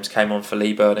Abrahams came on for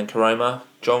Leeburn and Karoma.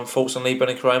 John, thoughts on Leeburn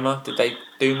and Karoma? Did they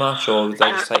do much, or did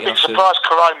they just take enough to...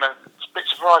 Karoma, it's a bit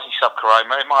surprised he subbed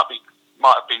Karoma. It might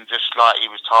have been just like he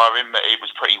was tiring, but it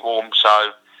was pretty warm,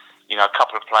 so a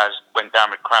couple of players went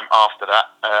down with cramp after that.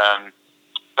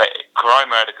 But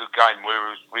Karoma had a good game. We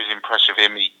was impressed with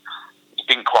him. He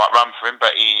didn't quite run for him,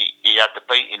 but he had the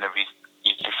beating of his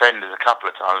defenders a couple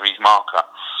of times, his marker.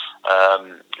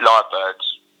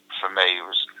 Lyrebirds, for me,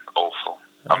 was awful.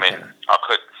 Okay. I mean, I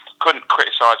couldn't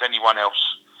criticise anyone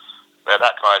else. But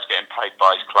that guy's getting paid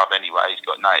by his club anyway. He's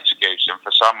got no excuse. And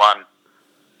for someone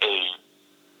who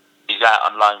is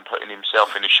out on loan, putting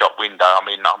himself in a shop window, I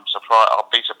mean, I'll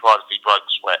be surprised if he broke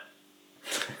sweat.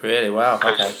 Really? Wow.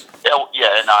 Okay. He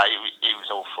was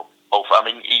awful. I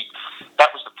mean,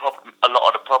 that was the problem. A lot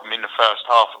of the problem in the first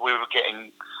half. We were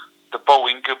getting the ball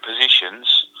in good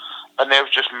positions, and there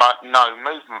was just no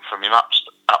movement from him up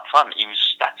front. He was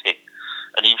static,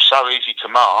 and he was so easy to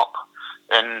mark.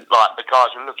 And like the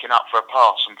guys were looking up for a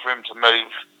pass and for him to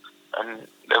move, and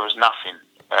there was nothing.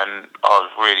 And I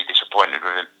was really disappointed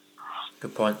with him.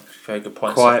 Good point. Very good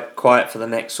point. Quiet for the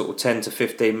next sort of 10 to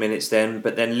 15 minutes then,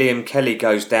 but then Liam Kelly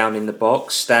goes down in the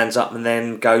box, stands up and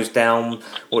then goes down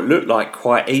what looked like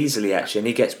quite easily actually, and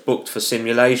he gets booked for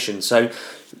simulation. So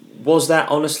was that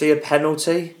honestly a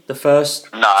penalty the first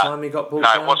time he got booked?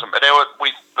 No, it wasn't. But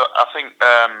I think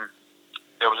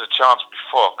there was a chance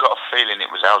before. I've got a feeling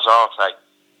it was Alzate,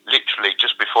 literally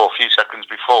just before, a few seconds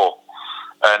before,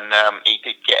 and he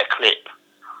did get a clip.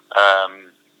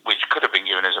 Which could have been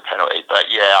given as a penalty, but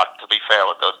yeah, to be fair,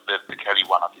 the Kelly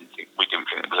one, we didn't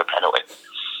think it was a penalty.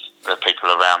 The people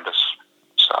around us,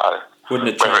 so wouldn't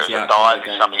have changed the outcome of the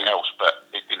game. Something else, but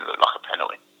it didn't look like a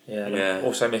penalty. Yeah.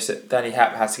 Also missed it. Danny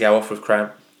Happ had to go off with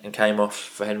cramp and came off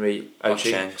for Henry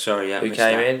Ochi, who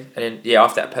came in, and then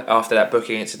after that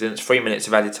booking incident, 3 minutes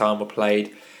of added time were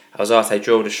played. Alzate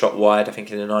drilled a shot wide, I think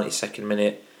in the 92nd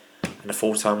minute. And the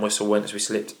full-time whistle went as we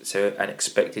slipped to an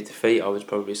expected defeat, I would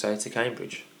probably say, to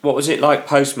Cambridge. What was it like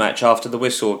post-match after the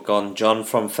whistle had gone, John,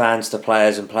 from fans to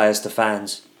players and players to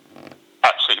fans?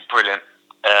 Absolutely brilliant.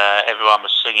 Everyone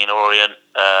was singing Orient.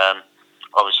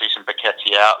 Obviously some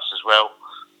Becchetti outs as well.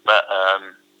 But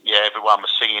yeah, everyone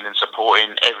was singing and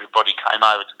supporting. Everybody came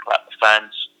over to clap the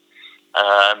fans,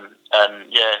 and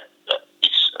yeah,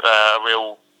 it's a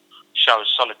real show of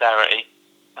solidarity,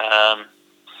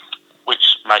 which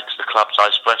makes the club so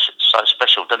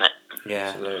special, doesn't it?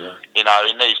 Yeah, Absolutely. You know,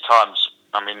 in these times,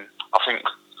 I mean, I think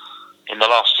in the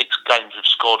last 6 games we've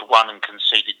scored 1 and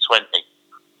conceded 20.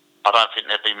 I don't think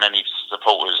there'd be many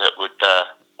supporters that would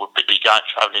be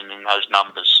travelling in those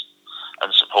numbers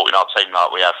and supporting our team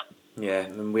like we have. yeah,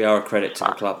 and we are a credit to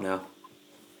the club now.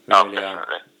 We really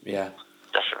definitely. are. Yeah,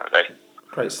 Definitely.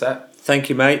 Great stat. thank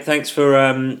you, mate. Thanks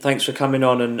for coming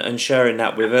on and sharing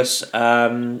that with us.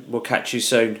 We'll catch you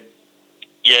soon.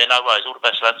 Yeah, no worries. All the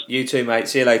best, lads. You too, mate.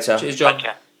 See you later. Cheers, John. Take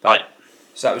care. Bye. Bye.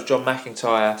 So that was John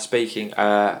McIntyre speaking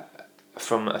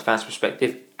from a fan's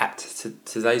perspective at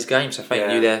today's game. So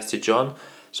thank you there to John.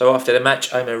 So after the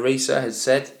match, Omer Risa has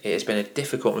said it has been a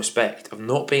difficult respect of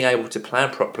not being able to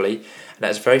plan properly, and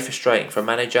that is very frustrating for a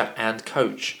manager and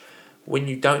coach. When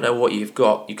you don't know what you've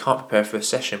got, you can't prepare for a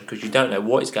session because you don't know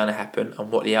what is going to happen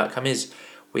and what the outcome is.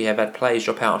 We have had players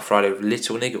drop out on Friday with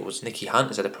little niggles. Nicky Hunt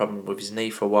has had a problem with his knee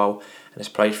for a while and has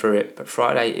played through it, but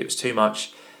Friday it was too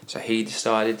much, so he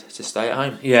decided to stay at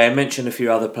home. Yeah, he mentioned a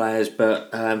few other players,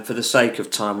 but for the sake of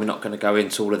time, we're not going to go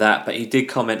into all of that. But he did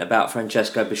comment about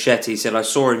Francesco Bichetti. He said, I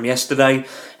saw him yesterday,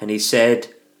 and he said,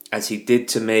 as he did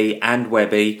to me and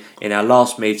Webby in our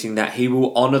last meeting, that he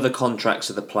will honour the contracts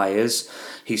of the players.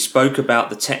 He spoke about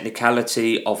the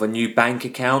technicality of a new bank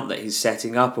account that he's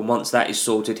setting up, and once that is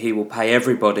sorted, he will pay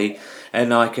everybody,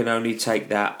 and I can only take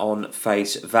that on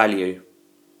face value.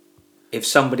 If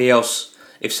somebody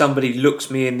looks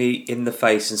me in the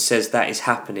face and says that is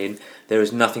happening, there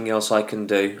is nothing else I can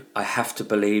do. I have to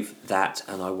believe that,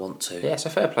 and I want to. Yeah, so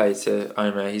fair play to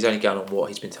Omer. He's only going on what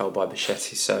he's been told by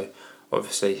Bichetti, so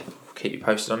obviously we'll keep you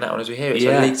posted on that one as we hear it.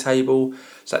 So league table,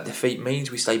 so that defeat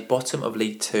means we stay bottom of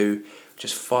League 2,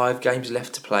 just 5 games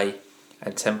left to play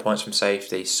and 10 points from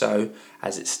safety. So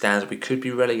as it stands, we could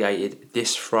be relegated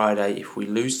this Friday if we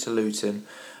lose to Luton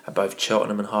and both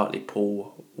Cheltenham and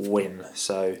Hartlepool win.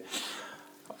 So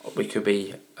we could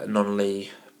be non-league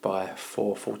by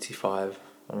 4:45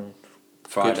 on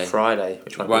Friday. Good Friday,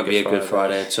 which won't be a good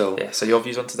Friday at all. Yeah. So your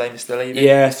views on today, Mr. Levy?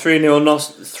 Yeah,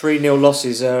 3-0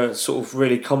 losses are sort of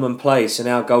really commonplace, and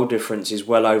our goal difference is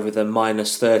well over the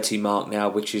 -30 mark now,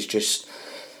 which is just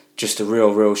a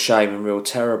real shame and real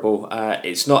terrible.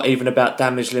 It's not even about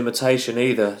damage limitation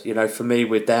either. You know, for me,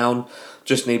 we're down.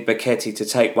 Just need Becchetti to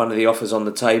take one of the offers on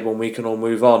the table, and we can all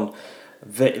move on.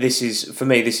 This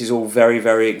is all very,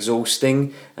 very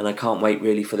exhausting, and I can't wait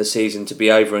really for the season to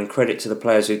be over. And credit to the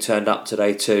players who turned up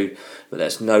today too, but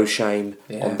there's no shame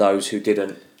on those who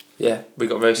didn't. Yeah, we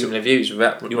got very similar views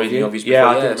without reading your views before. Yeah,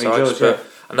 I didn't read yours.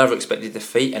 Another expected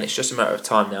defeat, and it's just a matter of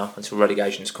time now until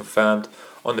relegation is confirmed.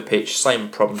 On the pitch, same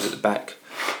problems at the back,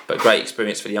 but great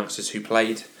experience for the youngsters who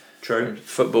played. True.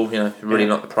 Football, really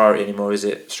not the priority anymore, is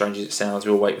it? Strange as it sounds,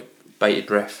 we all wait with bated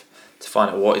breath to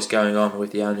find out what is going on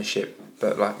with the ownership.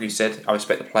 But like you said, I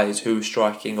respect the players who were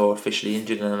striking or officially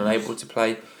injured and unable to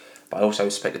play, but I also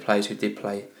respect the players who did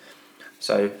play.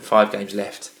 So 5 games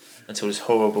left until this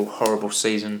horrible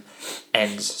season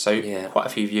ends. So quite a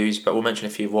few views, but we'll mention a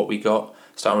few of what we got.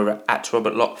 Starting with at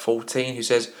Robert Lock 14, who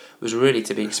says it was really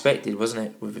to be expected, wasn't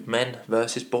it, with men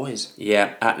versus boys?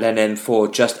 Yeah, at Len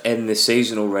N4, just end this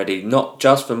season already. Not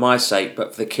just for my sake,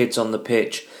 but for the kids on the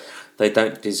pitch. They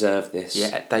don't deserve this. Yeah,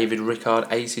 at David Rickard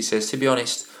 80 says, to be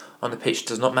honest, on the pitch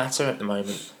does not matter at the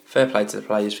moment. Fair play to the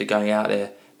players for going out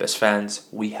there, but as fans,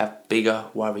 we have bigger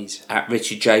worries. At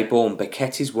Richie J. Bourne,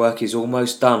 Becchetti's work is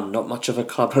almost done. Not much of a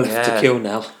club left to kill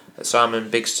now. Simon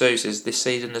Big Sue says, this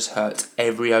season has hurt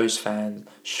every O's fan.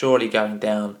 Surely going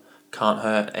down can't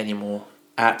hurt anymore.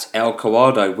 At El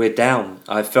Coado, we're down.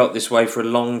 I've felt this way for a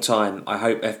long time. I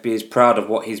hope FB is proud of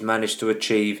what he's managed to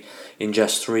achieve in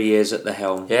just 3 years at the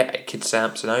helm. Yeah, Kid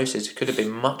Samson O says it could have been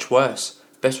much worse.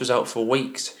 Best result for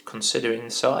weeks, considering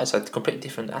the size. A completely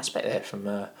different aspect there from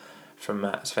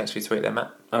Matt. So thanks for your tweet there,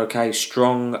 Matt. Okay,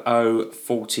 Strong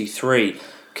O43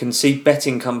 can see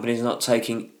betting companies not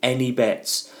taking any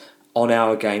bets on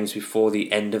our games before the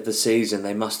end of the season.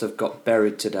 They must have got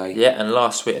buried today. Yeah, and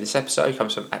last tweet of this episode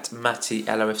comes from at Matty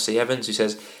LOFC Evans, who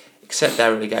says, accept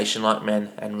our relegation like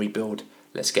men and rebuild.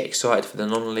 Let's get excited for the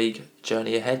non-league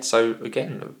journey ahead. So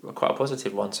again, quite a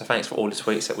positive one. So thanks for all the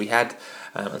tweets that we had.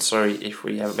 And sorry if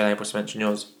we haven't been able to mention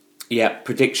yours. Yeah,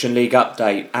 Prediction League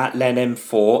update at Len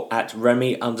M4, at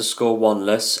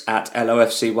Remy_Wanless, at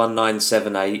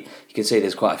LOFC1978. You can see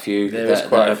there's quite a few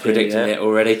that are predicting it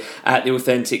already. At The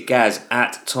Authentic Gaz,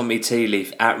 at Tommy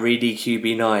Tealeaf, at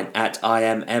ReedyQB9, at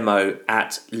IamMO,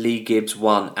 at Lee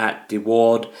Gibbs1, at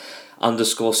DeWard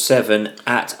 _7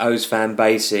 at Ozfan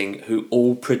Basing, who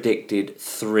all predicted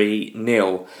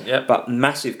 3-0. Yep. But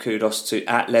massive kudos to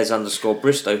at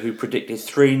Les_Bristow, who predicted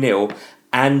 3-0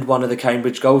 and one of the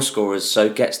Cambridge goal scorers, so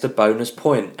gets the bonus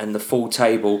point. And the full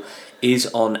table is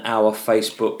on our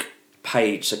Facebook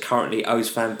page. So currently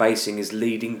Ozfan Basing is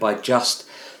leading by just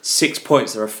 6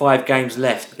 points. There are 5 games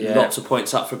left. Yeah. Lots of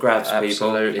points up for grabs, people.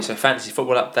 Absolutely. So fantasy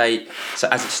football update. So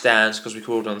as it stands, because we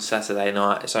called on Saturday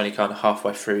night, it's only kind of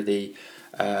halfway through the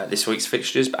this week's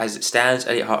fixtures. But as it stands,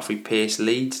 Elliot Hartfrey-Pearce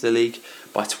leads the league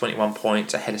by 21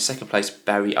 points ahead of second place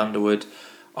Barry Underwood.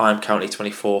 I'm currently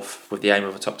 24th with the aim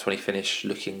of a top 20 finish,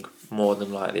 looking more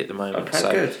than likely at the moment. Okay,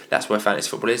 so good. That's where fantasy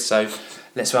football is. So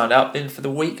let's round up then for the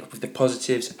week with the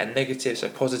positives and negatives. So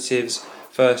positives,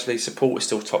 firstly, support is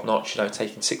still top notch.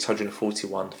 Taking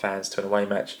 641 fans to an away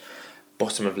match,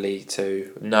 bottom of League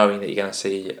 2, knowing that you're going to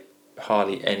see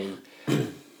hardly any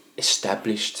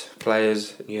established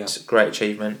players. Yeah. It's a great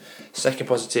achievement. Second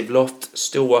positive, Loft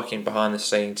still working behind the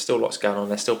scenes, still lots going on.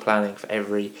 They're still planning for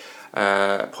every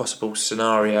possible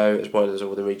scenario, as well as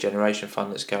all the Regeneration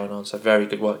Fund that's going on. So very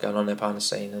good work going on there behind the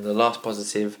scene. And the last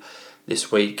positive this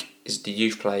week is the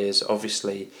youth players,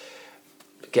 obviously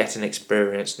getting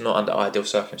experience, not under ideal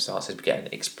circumstances, but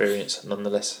getting experience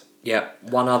nonetheless. Yeah,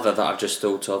 one other that I've just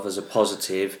thought of as a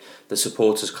positive, the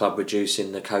Supporters Club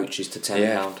reducing the coaches to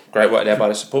 £10. Great work there by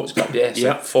the Supporters Club. Yeah, so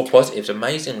Yep. 4 positives,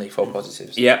 amazingly 4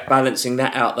 positives. Yeah, balancing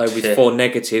that out though with 4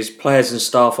 negatives. Players and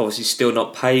staff obviously still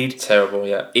not paid. Terrible,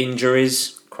 yeah.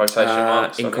 Injuries. Quotation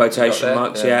marks. In quotation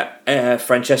marks, yeah.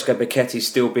 Francesco Becchetti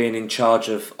still being in charge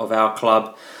of our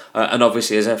club. And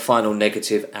obviously as a final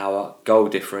negative, our goal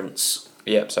difference.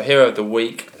 Yep, so Hero of the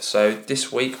Week. So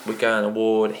this week we're going to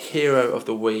award Hero of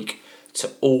the Week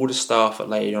to all the staff at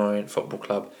Leyton Orient Football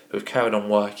Club who have carried on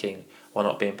working while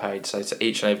not being paid. So to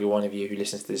each and every one of you who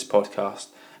listens to this podcast,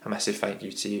 a massive thank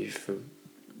you to you for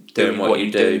doing what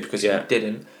you do, because if you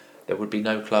didn't, there would be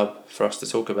no club for us to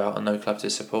talk about and no club to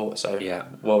support. So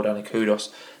well done and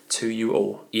kudos to you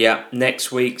all. Yeah,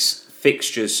 next week's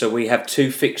fixtures. So we have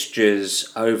 2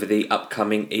 fixtures over the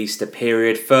upcoming Easter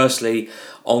period. Firstly,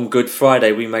 on Good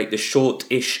Friday, we make the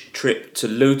short-ish trip to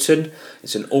Luton.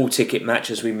 It's an all-ticket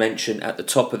match, as we mentioned at the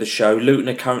top of the show. Luton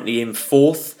are currently in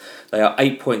 4th. They are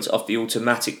 8 points off the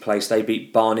automatic place. They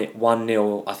beat Barnet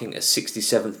 1-0, I think a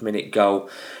 67th minute goal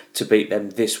to beat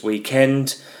them this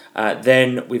weekend.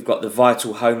 Then we've got the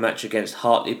vital home match against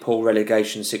Hartlepool,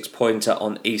 relegation 6-pointer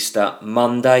on Easter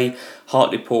Monday.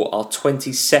 Hartlepool are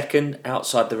 22nd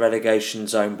outside the relegation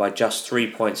zone by just 3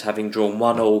 points, having drawn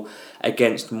 1-1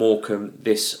 against Morecambe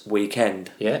this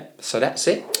weekend. Yeah, so that's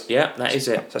it. Yeah, that is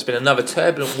it. So it's been another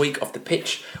turbulent week off the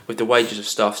pitch with the wages of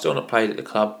staff still not played at the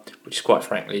club, which is quite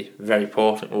frankly very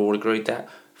poor. I think we all agreed that.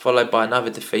 Followed by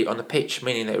another defeat on the pitch,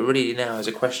 meaning that really now is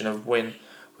a question of when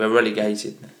we're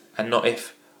relegated and not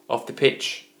if. Off the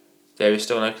pitch, there is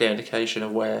still no clear indication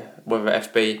of whether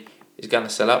FB is going to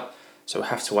sell up, so we'll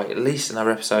have to wait at least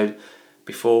another episode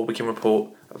before we can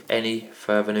report of any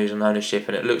further news on ownership,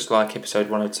 and it looks like episode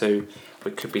 102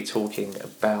 we could be talking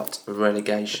about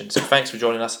relegation. So thanks for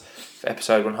joining us for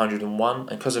episode 101, and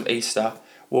because of Easter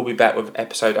we'll be back with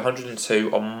episode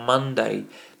 102 on Monday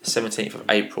the 17th of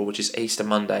April, which is Easter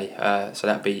Monday, so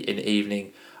that'll be in the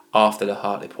evening after the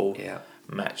Hartlepool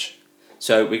match.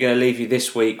 So we're going to leave you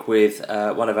this week with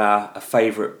one of our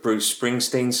favourite Bruce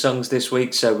Springsteen songs this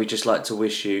week. So we just like to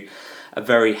wish you a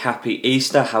very happy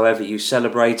Easter, however you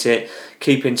celebrate it.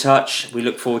 Keep in touch. We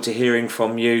look forward to hearing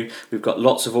from you. We've got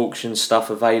lots of auction stuff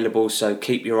available, so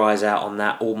keep your eyes out on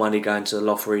that. All money going to the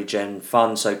Regeneration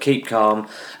Fund. So keep calm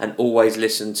and always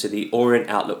listen to the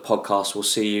Orient Outlook podcast. We'll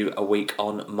see you a week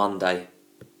on Monday.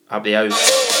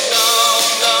 Adios.